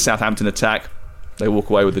Ings in the Southampton attack, they walk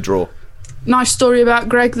away with the draw. Nice story about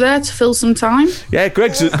Greg there to fill some time. Yeah,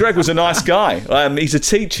 Greg was a nice guy. He's a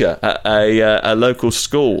teacher at a local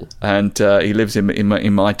school, and he lives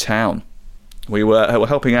in my town. We were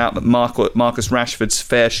helping out at Marcus Rashford's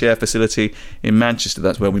Fair Share facility in Manchester.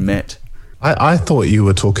 That's where we met. I thought you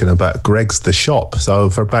were talking about Greg's The Shop, so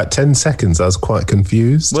for about 10 seconds I was quite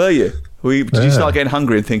confused. Were you? Did you start getting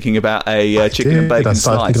hungry and thinking about a chicken and bacon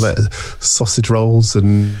slice? I started thinking about sausage rolls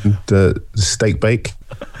and steak bake.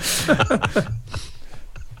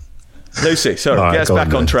 Lucy, sorry, get us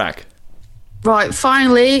back on track. Right,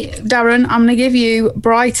 finally, Darren, I'm going to give you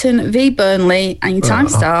Brighton v Burnley, and your time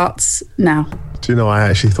starts now. Do you know, I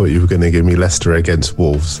actually thought you were going to give me Leicester against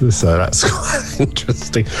Wolves, so that's quite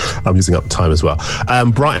interesting. I'm using up time as well.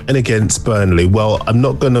 Brighton against Burnley. Well, I'm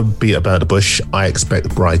not going to beat about the bush. I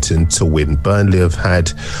expect Brighton to win. Burnley have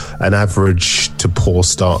had an average to poor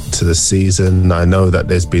start to the season. I know that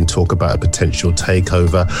there's been talk about a potential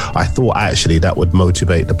takeover. I thought actually that would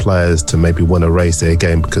motivate the players to maybe want to raise their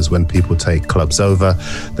game, because when people take clubs over,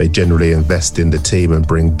 they generally invest in the team and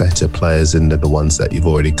bring better players in than the ones that you've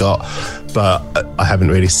already got. But I haven't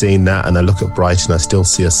really seen that, and I look at Brighton, I still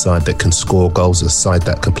see a side that can score goals, a side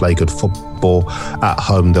that can play good football. At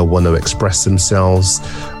home, they'll want to express themselves.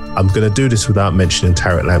 I'm going to do this without mentioning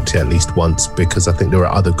Tariq Lamptey at least once, because I think there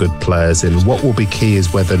are other good players in. What will be key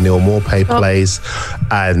is whether Neil Maupay plays,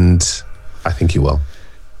 and I think he will.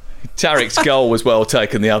 Tariq's goal was well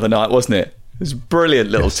taken the other night, wasn't it? It was a brilliant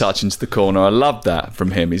little touch into the corner. I loved that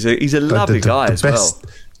from him. He's a lovely guy as well.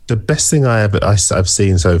 The best thing I've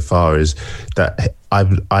seen so far is that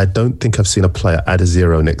I don't think I've seen a player add a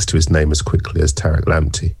zero next to his name as quickly as Tariq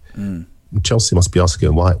Lamptey. Chelsea must be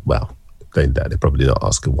asking why. Well, they're probably not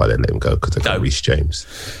asking why they let him go, because they've got Reece James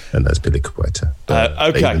and that's Billy Quetta.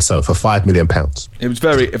 Okay. Even so, for £5 million. It was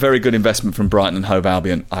a very good investment from Brighton and Hove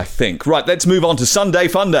Albion, I think. Right, let's move on to Sunday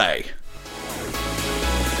Fun Day.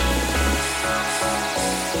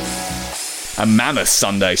 A mammoth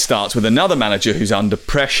Sunday starts with another manager who's under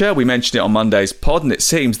pressure. We mentioned it on Monday's pod, and it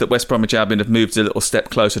seems that West Bromwich Albion have moved a little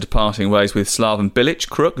step closer to parting ways with Slaven Bilic.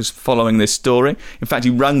 Crook is following this story. In fact,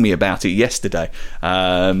 he rang me about it yesterday,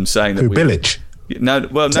 saying that Bilic? No,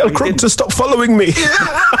 well, tell no, Crook to stop following me.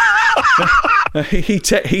 he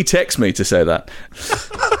texts me to say that.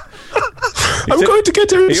 I'm going to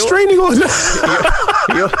get a restraining order.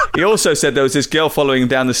 He also said there was this girl following him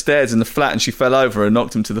down the stairs in the flat and she fell over and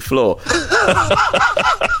knocked him to the floor.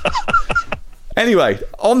 Anyway,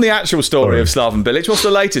 on the actual story of Slaven Bilic, what's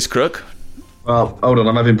the latest, Crook? Well, hold on,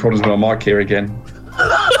 I'm having problems with my mic here again.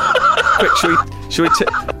 Quick, should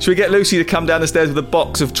we get Lucy to come down the stairs with a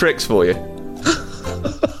box of tricks for you?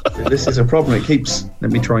 This is a problem. It keeps...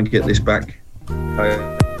 Let me try and get this back.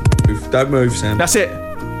 Don't move, Sam. That's it.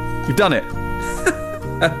 You've done it.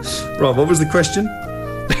 Right, what was the question?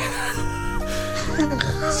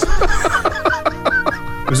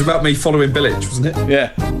 It was about me following Bilic, wasn't it?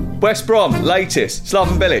 Yeah. West Brom, latest.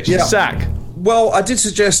 Slaven Bilic, sack. Well, I did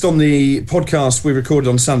suggest on the podcast we recorded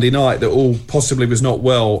on Sunday night that all possibly was not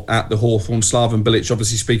well at the Hawthorn. Slaven Bilic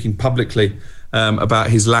obviously speaking publicly about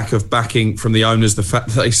his lack of backing from the owners, the fact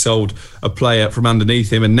that they sold a player from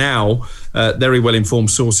underneath him. And now very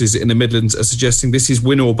well-informed sources in the Midlands are suggesting this is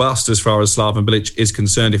win or bust as far as Slaven Bilic is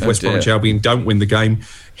concerned. If West Bromwich Albion don't win the game,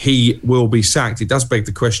 he will be sacked. It does beg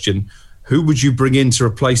the question, who would you bring in to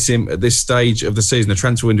replace him at this stage of the season? The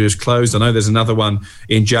transfer window is closed. I know there's another one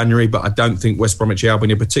in January, but I don't think West Bromwich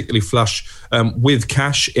Albion are particularly flush with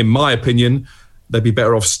cash. In my opinion, they'd be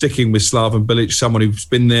better off sticking with Slaven Bilic, someone who's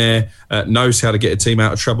been there, knows how to get a team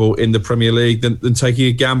out of trouble in the Premier League, than taking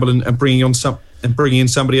a gamble and bringing in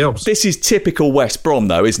somebody else. This is typical West Brom,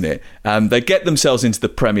 though, isn't it? They get themselves into the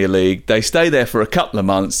Premier League, they stay there for a couple of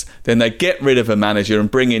months, then they get rid of a manager and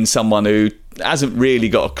bring in someone who hasn't really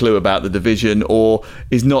got a clue about the division or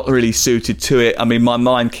is not really suited to it. I mean, my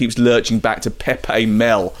mind keeps lurching back to Pepe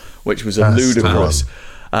Mel, which was a ludicrous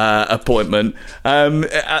appointment.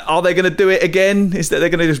 Are they going to do it again? Is that they're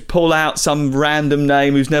going to just pull out some random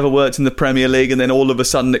name who's never worked in the Premier League and then all of a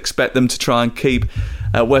sudden expect them to try and keep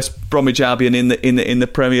West Bromwich Albion in the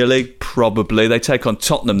Premier League? Probably. They take on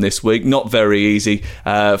Tottenham this week. Not very easy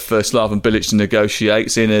for Slaven Bilic to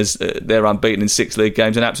negotiate, seeing as they're unbeaten in 6 league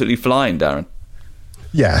games and absolutely flying, Darren.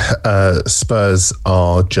 Yeah, Spurs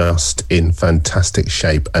are just in fantastic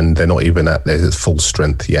shape and they're not even at their full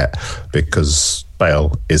strength yet because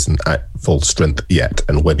Bale isn't at full strength yet,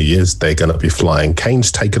 and when he is, they're going to be flying.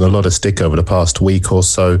 Kane's taken a lot of stick over the past week or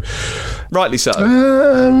so. Rightly so.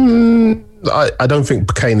 I don't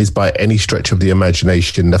think Kane is by any stretch of the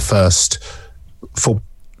imagination the first footballer.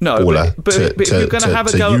 No, but if you're going to have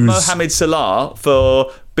a go at Mohamed Salah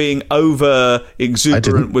for being over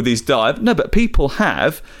exuberant with his dive, no, but people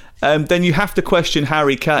have, then you have to question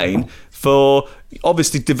Harry Kane for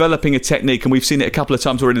obviously developing a technique, and we've seen it a couple of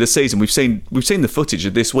times already this season. We've seen the footage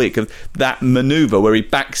of this week of that manoeuvre where he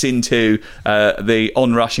backs into the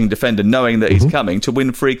on-rushing defender knowing that he's coming to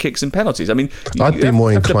win free kicks and penalties. I mean, I'd be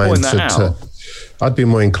more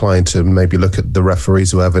inclined to maybe look at the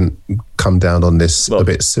referees who haven't come down on this a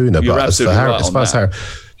bit sooner. But as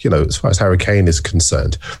far as Harry Kane is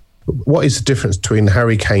concerned, what is the difference between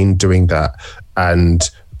Harry Kane doing that and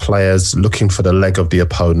players looking for the leg of the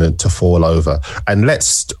opponent to fall over? And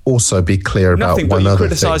let's also be clear about one other thing. You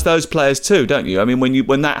criticise those players too, don't you? I mean,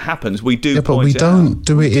 when that happens, we do. Yeah, but we don't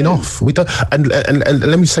do it enough. We don't. And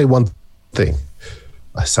let me say one thing.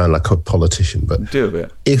 I sound like a politician, but do a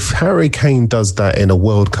bit. If Harry Kane does that in a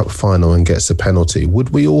World Cup final and gets a penalty, would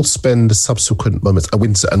we all spend the subsequent moments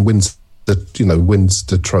wins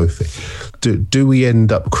the trophy? Do we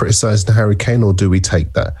end up criticising Harry Kane, or do we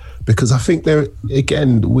take that? Because I think there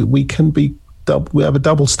again we can be we have a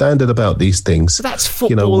double standard about these things. But that's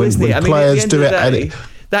football, isn't it? I mean, players do it.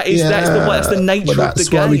 That's the nature of the game.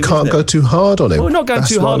 That's why we can't go too hard on it. Well, we're not going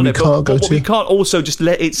too hard on it, but we can't also just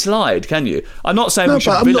let it slide, can you? I'm not saying we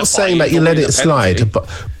should. I'm not saying that you let it slide, but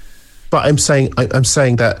I'm saying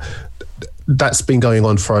that that's been going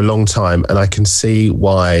on for a long time, and I can see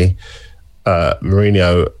why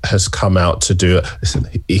Mourinho has come out to do it. Listen,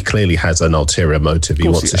 he clearly has an ulterior motive. He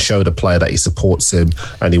wants to show the player that he supports him,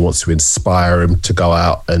 and he wants to inspire him to go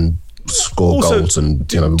out and score goals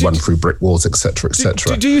and run through brick walls, etc.,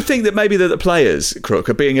 etc. Do you think that maybe the players, Crook,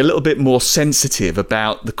 are being a little bit more sensitive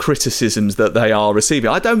about the criticisms that they are receiving?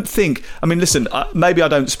 I don't think. I mean, listen, maybe I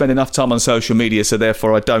don't spend enough time on social media, so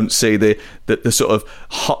therefore I don't see the sort of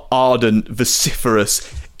ardent,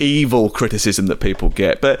 vociferous evil criticism that people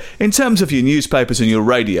get. But in terms of your newspapers and your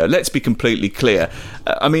radio, let's be completely clear.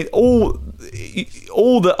 I mean, all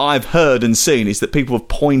that I've heard and seen is that people have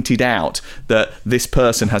pointed out that this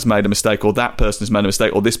person has made a mistake, or that person has made a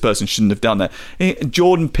mistake, or this person shouldn't have done that.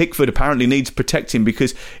 Jordan Pickford apparently needs to protect him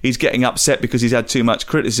because he's getting upset because he's had too much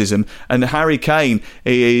criticism, and Harry Kane,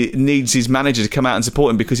 he needs his manager to come out and support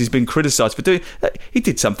him because he's been criticised for doing. He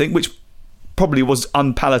did something which probably was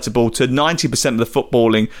unpalatable to 90% of the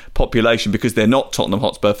footballing population because they're not Tottenham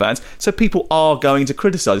Hotspur fans, so people are going to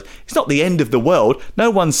criticise. It's not the end of the world.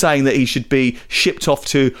 No one's saying that he should be shipped off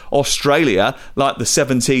to Australia like the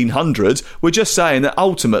 1700s. We're just saying that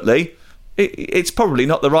ultimately it's probably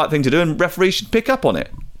not the right thing to do, and referees should pick up on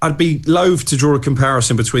it. I'd be loath to draw a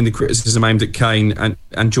comparison between the criticism aimed at Kane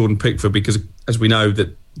and Jordan Pickford, because as we know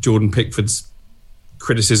that Jordan Pickford's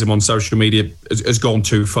criticism on social media has gone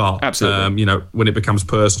too far. Absolutely. When it becomes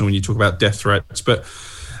personal, when you talk about death threats. But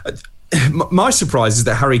my surprise is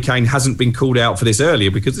that Harry Kane hasn't been called out for this earlier,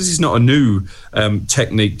 because this is not a new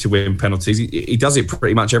technique to win penalties. He does it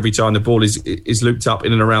pretty much every time the ball is looped up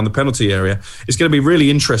in and around the penalty area. It's going to be really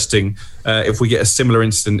interesting if we get a similar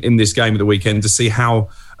incident in this game at the weekend to see how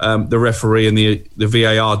the referee and the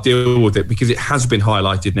VAR deal with it, because it has been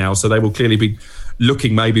highlighted now. So they will clearly be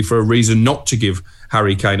looking maybe for a reason not to give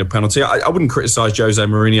Harry Kane a penalty. I wouldn't criticise Jose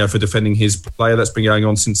Mourinho for defending his player. That's been going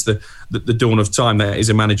on since the dawn of time. That is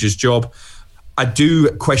a manager's job. I do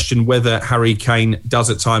question whether Harry Kane does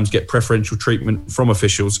at times get preferential treatment from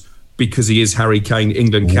officials because he is Harry Kane,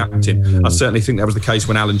 England captain. I certainly think that was the case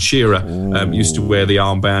when Alan Shearer used to wear the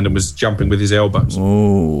armband and was jumping with his elbows.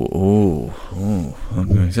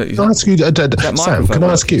 Okay. Can I ask you, Sam? Can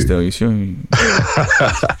I ask you? Still, sure? Can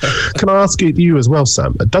I ask you as well,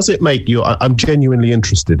 Sam? Does it make you? I'm genuinely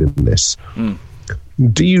interested in this.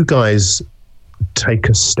 Do you guys take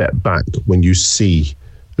a step back when you see?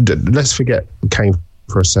 Let's forget Kane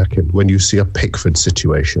for a second. When you see a Pickford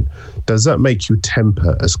situation, does that make you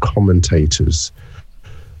temper as commentators,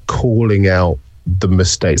 calling out the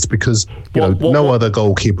mistakes? Because no other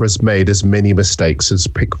goalkeeper has made as many mistakes as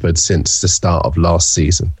Pickford since the start of last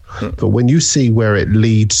season. But when you see where it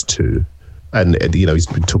leads to, and he's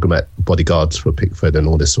been talking about bodyguards for Pickford and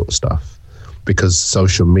all this sort of stuff, because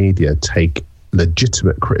social media take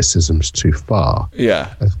legitimate criticisms too far.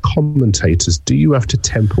 Yeah. As commentators, do you have to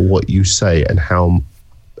temper what you say and how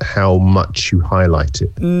much you highlight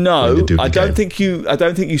it? No, I don't think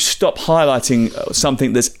you stop highlighting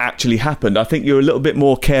something that's actually happened. I think you're a little bit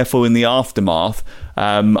more careful in the aftermath.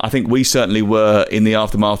 I think we certainly were in the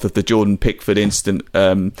aftermath of the Jordan Pickford incident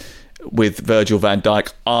with Virgil van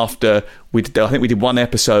Dijk. After I think we did one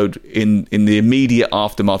episode in the immediate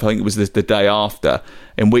aftermath. I think it was the day after,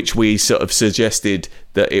 in which we sort of suggested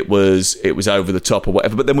that it was over the top or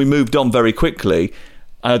whatever. But then we moved on very quickly.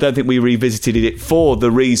 I don't think we revisited it for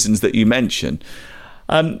the reasons that you mentioned.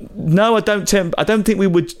 No, I don't think we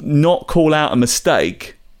would not call out a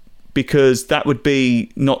mistake, because that would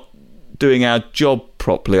be not doing our job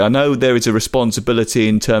properly. I know there is a responsibility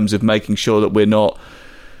in terms of making sure that we're not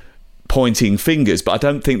pointing fingers, but I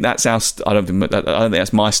don't think that's I don't think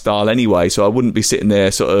that's my style anyway. So I wouldn't be sitting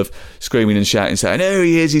there sort of screaming and shouting, saying, "There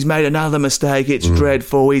he is! He's made another mistake. It's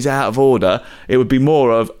dreadful. He's out of order." It would be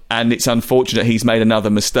more of, "And it's unfortunate he's made another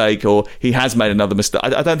mistake," or "He has made another mistake."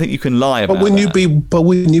 I don't think you can lie about that. But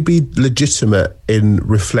wouldn't you be legitimate in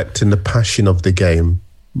reflecting the passion of the game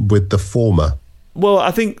with the former? Well,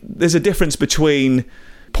 I think there's a difference between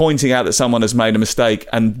pointing out that someone has made a mistake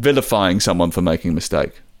and vilifying someone for making a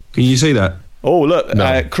mistake. Can you see that? Oh, look,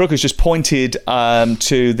 no. Crook has just pointed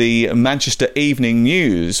to the Manchester Evening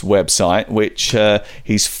News website, which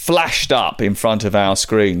he's flashed up in front of our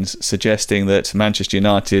screens, suggesting that Manchester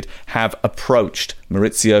United have approached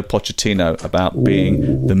Maurizio Pochettino about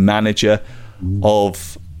being the manager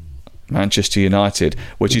of Manchester United,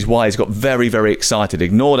 which is why he's got very, very excited,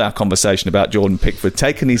 ignored our conversation about Jordan Pickford,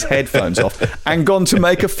 taken his headphones off and gone to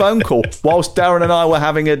make a phone call whilst Darren and I were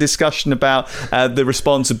having a discussion about the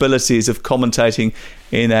responsibilities of commentating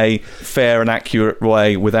in a fair and accurate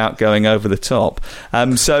way without going over the top.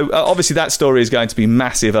 So obviously that story is going to be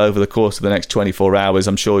massive over the course of the next 24 hours.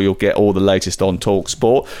 I'm sure you'll get all the latest on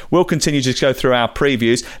TalkSport. We'll continue to go through our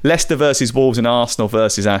previews. Leicester versus Wolves and Arsenal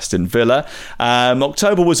versus Aston Villa.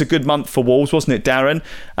 October was a good month for Wolves, wasn't it, Darren?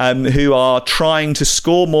 Who are trying to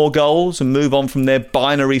score more goals and move on from their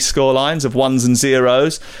binary scorelines of 1s and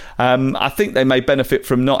 0s. I think they may benefit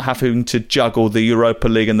from not having to juggle the Europa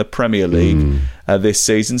League and the Premier League this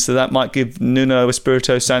season, so that might give Nuno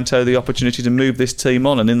Espirito Santo the opportunity to move this team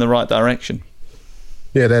on and in the right direction.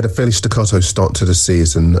 Yeah, they had a fairly staccato start to the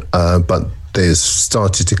season, but there's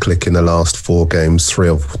started to click in the last 4 games, 3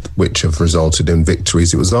 of which have resulted in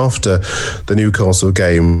victories. It was after the Newcastle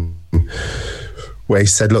game where he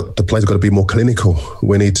said, look, the players got to be more clinical.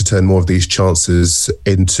 We need to turn more of these chances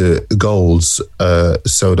into goals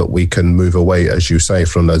so that we can move away, as you say,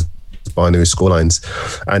 from those binary scorelines.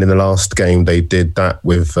 And in the last game, they did that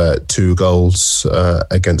with 2 goals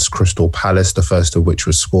against Crystal Palace, the first of which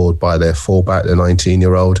was scored by their fullback, the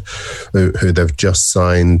 19-year-old, who they've just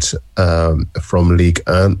signed from Ligue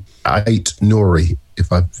 1, Ait Nouri.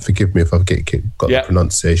 Forgive me if I've got the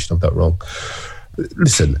pronunciation of that wrong.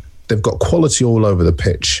 Listen, they've got quality all over the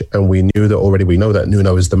pitch, and we knew that already. We know that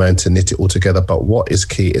Nuno is the man to knit it all together. But what is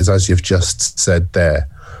key is, as you've just said there,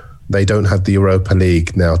 they don't have the Europa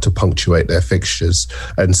League now to punctuate their fixtures.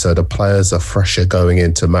 And so the players are fresher going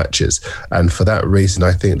into matches. And for that reason,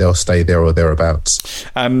 I think they'll stay there or thereabouts.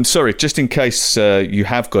 Sorry, just in case you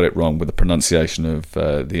have got it wrong with the pronunciation of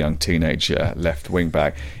the young teenage left wing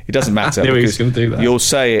back, it doesn't matter. I knew he was going to do that. You'll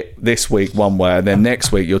say it this week one way, and then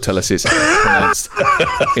next week you'll tell us it's pronounced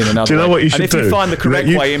in another way. Do you know what you should do? And if you find the correct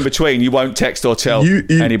way in between, you won't text or tell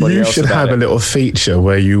anybody else. You should have a little feature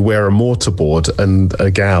where you wear a mortarboard and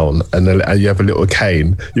a gown, and you have a little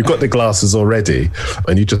cane. You've got the glasses already,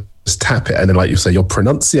 and you just tap it, and then, like you say, your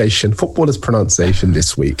pronunciation, footballers' pronunciation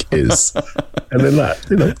this week is, and then that,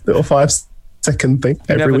 little 5-second thing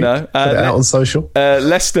every week. Know. Put it out on social.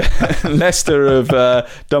 Leicester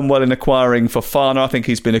have done well in acquiring Fofana. I think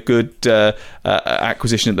he's been a good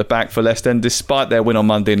acquisition at the back for Leicester, and despite their win on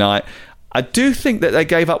Monday night, I do think that they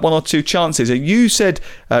gave up 1 or 2 chances. You said,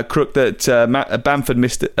 Crook, that Bamford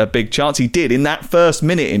missed a big chance. He did in that first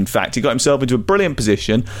minute, in fact. He got himself into a brilliant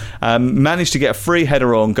position, managed to get a free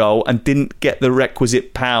header on goal, and didn't get the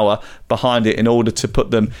requisite power behind it in order to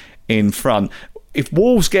put them in front. If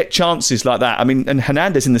Wolves get chances like that, and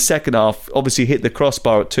Hernandez in the second half obviously hit the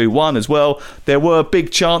crossbar at 2-1 as well. There were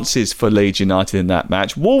big chances for Leeds United in that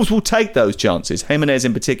match. Wolves will take those chances, Jimenez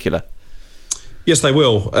in particular. Yes, they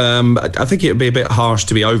will. I think it would be a bit harsh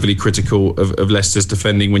to be overly critical of Leicester's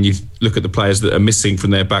defending when you look at the players that are missing from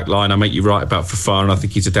their back line. I make you right about Fofana, and I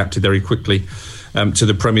think he's adapted very quickly to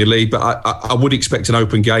the Premier League. But I would expect an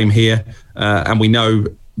open game here, and we know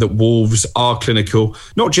that Wolves are clinical,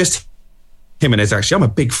 not just Jimenez, actually. I'm a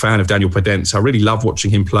big fan of Daniel Podence. I really love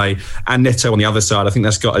watching him play. And Neto on the other side. I think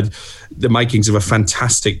that's got the makings of a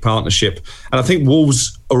fantastic partnership. And I think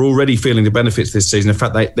Wolves are already feeling the benefits this season. In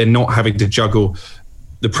fact, they're not having to juggle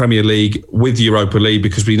the Premier League with Europa League,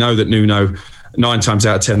 because we know that Nuno, 9 times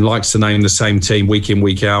out of 10, likes to name the same team week in,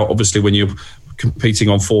 week out. Obviously, when you're competing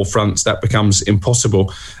on 4 fronts, that becomes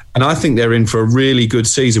impossible. And I think they're in for a really good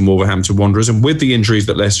season, Wolverhampton Wanderers. And with the injuries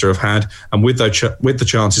that Leicester have had, and with the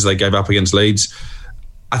chances they gave up against Leeds,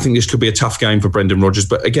 I think this could be a tough game for Brendan Rodgers.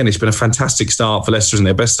 But again, it's been a fantastic start for Leicester and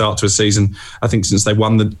their best start to a season, I think, since they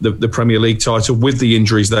won the Premier League title. With the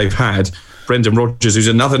injuries they've had, Brendan Rodgers, who's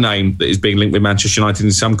another name that is being linked with Manchester United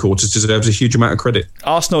in some quarters, deserves a huge amount of credit.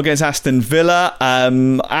 Arsenal against Aston Villa.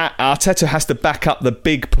 Arteta has to back up the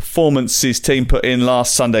big performance his team put in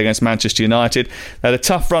last Sunday against Manchester United. They had a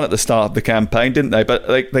tough run at the start of the campaign, didn't they?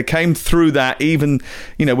 But they came through that, even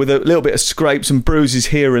with a little bit of scrapes and bruises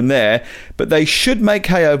here and there. But they should make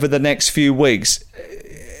hay over the next few weeks.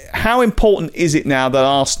 How important is it now that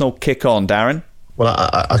Arsenal kick on, Darren? Well,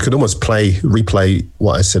 I could almost replay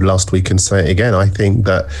what I said last week and say it again. I think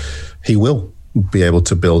that he will be able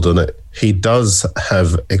to build on it. He does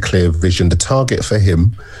have a clear vision. The target for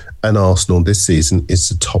him and Arsenal this season is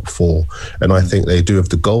the top 4. And I think they do have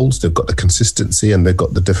the goals, they've got the consistency, and they've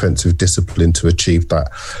got the defensive discipline to achieve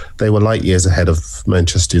that. They were light years ahead of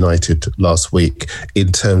Manchester United last week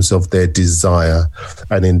in terms of their desire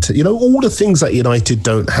and into, all the things that United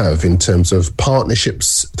don't have in terms of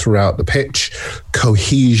partnerships throughout the pitch,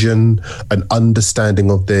 cohesion, and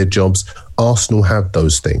understanding of their jobs. Arsenal have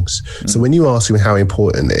those things. So when you ask me how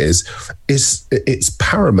important it is, it's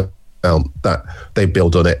paramount that they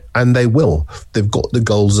build on it, and they will. They've got the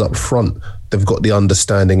goals up front, they've got the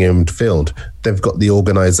understanding in midfield, they've got the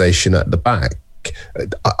organisation at the back.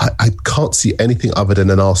 I can't see anything other than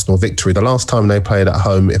an Arsenal victory. The last time they played at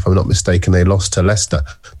home, if I'm not mistaken, they lost to Leicester.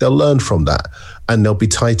 They'll learn from that, and they'll be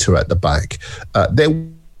tighter at the back. There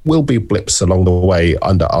will be blips along the way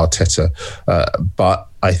under Arteta, but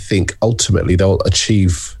I think ultimately they'll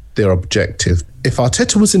achieve their objective. If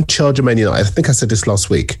Arteta was in charge of Man United, I think I said this last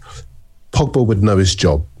week, Pogba would know his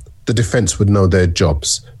job. The defence would know their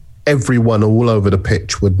jobs. Everyone all over the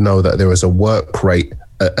pitch would know that there is a work rate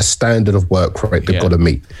a standard of work rate they've got to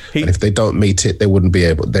meet. And if they don't meet it, they would be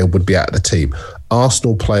out of the team.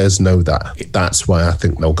 Arsenal players know that. That's why I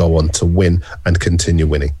think they'll go on to win and continue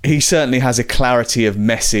winning. He certainly has a clarity of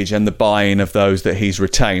message and the buy-in of those that he's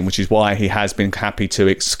retained, which is why he has been happy to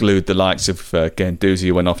exclude the likes of Guendouzi,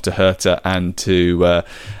 who went off to Hertha, and to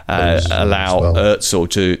allow Özil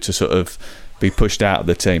to sort of be pushed out of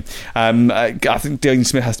the team. I think Dean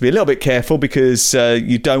Smith has to be a little bit careful because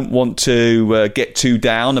you don't want to get too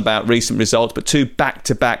down about recent results, but 2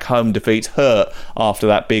 back-to-back home defeats hurt after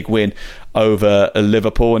that big win over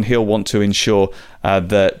Liverpool, and he'll want to ensure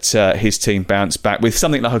that his team bounce back with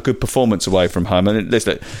something like a good performance away from home. And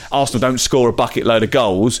listen, Arsenal don't score a bucket load of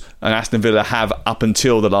goals, and Aston Villa have, up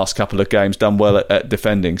until the last couple of games, done well at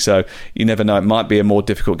defending. So you never know, it might be a more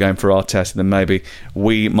difficult game for Arteta than maybe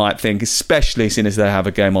we might think, especially seeing as they have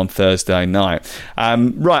a game on Thursday night.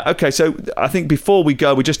 Right, okay, so I think before we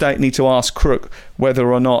go, we just need to ask Crook whether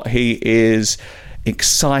or not he is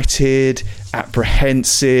excited,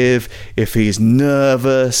 apprehensive, if he's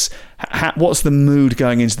nervous. What's the mood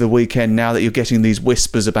going into the weekend now that you're getting these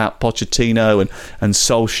whispers about Pochettino and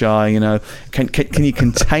Solskjaer? You know, can you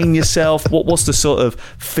contain yourself? What's the sort of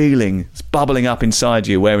feeling that's bubbling up inside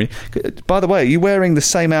you? By the way, are you wearing the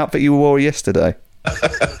same outfit you wore yesterday?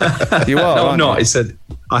 You are. No, I'm not. It said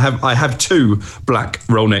I have 2 black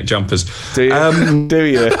roll neck jumpers. Do you? Do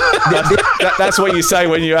you? That's what you say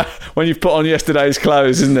when you've put on yesterday's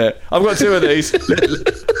clothes, isn't it? I've got 2 of these.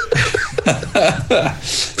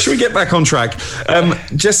 Should we get back on track?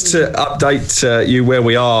 Just to update you where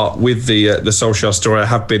we are with the Solskjaer story, I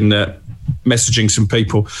have been messaging some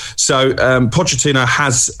people. So Pochettino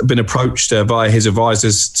has been approached by his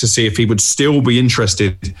advisors to see if he would still be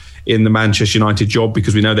interested in the Manchester United job,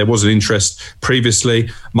 because we know there was an interest previously.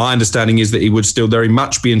 My understanding is that he would still very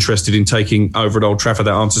much be interested in taking over at Old Trafford.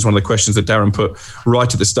 That answers one of the questions that Darren put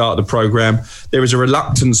right at the start of the programme. There is a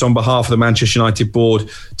reluctance on behalf of the Manchester United board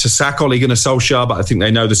to sack Ole Gunnar Solskjaer, but I think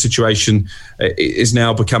they know the situation is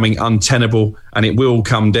now becoming untenable, and it will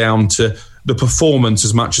come down to the performance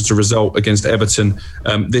as much as a result against Everton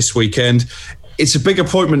this weekend. It's a big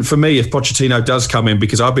appointment for me if Pochettino does come in,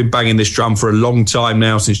 because I've been banging this drum for a long time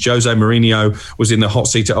now, since Jose Mourinho was in the hot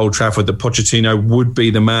seat at Old Trafford, that Pochettino would be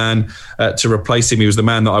the man to replace him. He was the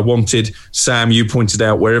man that I wanted. Sam, you pointed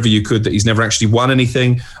out wherever you could that he's never actually won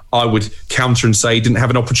anything. I would counter and say he didn't have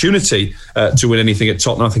an opportunity to win anything at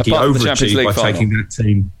Tottenham. I think he overachieved by taking that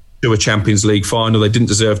team to a Champions League final. They didn't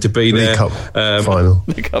deserve to be there.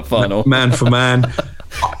 League Cup final. Man for man.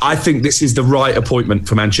 I think this is the right appointment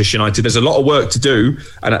for Manchester United. There's a lot of work to do,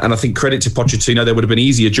 and I think credit to Pochettino, there would have been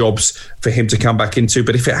easier jobs for him to come back into.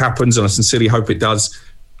 But if it happens, and I sincerely hope it does,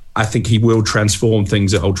 I think he will transform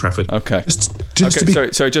things at Old Trafford. Okay. Just to be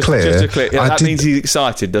just to clear, that means he's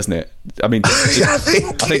excited, doesn't it? I mean, I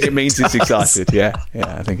think it means he's excited. Yeah,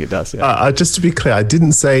 I think it does. Yeah. Just to be clear, I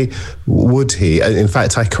didn't say would he. In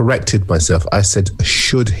fact, I corrected myself. I said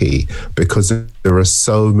should he, because there are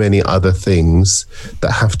so many other things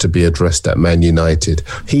that have to be addressed at Man United.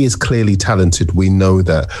 He is clearly talented. We know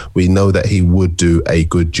that. We know that he would do a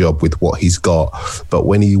good job with what he's got. But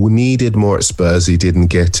when he needed more at Spurs, he didn't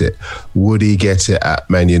get it. Would he get it at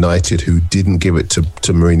Man United, who didn't give it to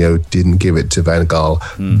Mourinho, didn't give it to Van Gaal,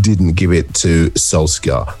 didn't give it to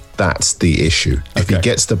Solskjaer? That's the issue. If he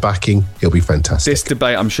gets the backing, he'll be fantastic. This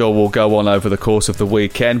debate, I'm sure, will go on over the course of the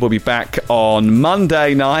weekend. We'll be back on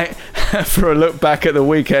Monday night for a look back at the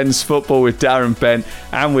weekend's football with Darren Bent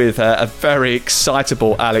and with a very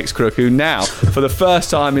excitable Alex Crook, who now, for the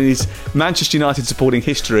first time in his Manchester United supporting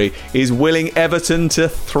history, is willing Everton to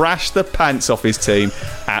thrash the pants off his team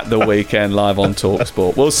at the weekend live on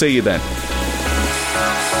TalkSport. We'll see you then.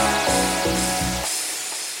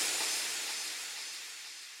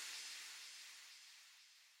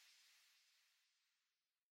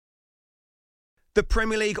 The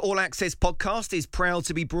Premier League All Access podcast is proud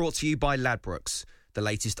to be brought to you by Ladbrokes. The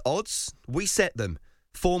latest odds, we set them.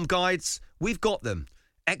 Form guides, we've got them.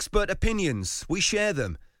 Expert opinions, we share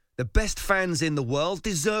them. The best fans in the world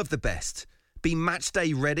deserve the best. Be match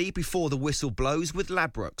day ready before the whistle blows with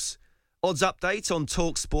Ladbrokes. Odds update on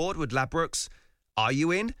TalkSport with Ladbrokes. Are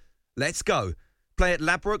you in? Let's go. Play at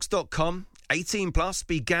ladbrokes.com. 18 plus.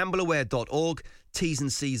 BeGambleAware.org. T's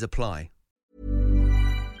and C's apply.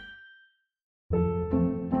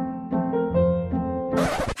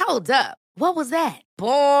 Hold up. What was that?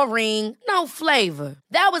 Boring. No flavor.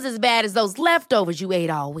 That was as bad as those leftovers you ate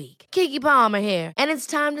all week. Keke Palmer here. And it's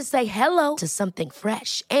time to say hello to something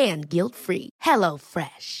fresh and guilt-free. Hello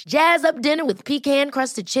Fresh. Jazz up dinner with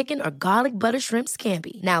pecan-crusted chicken or garlic butter shrimp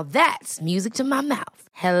scampi. Now that's music to my mouth.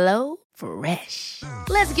 Hello Fresh.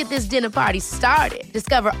 Let's get this dinner party started.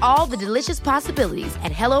 Discover all the delicious possibilities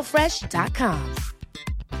at HelloFresh.com.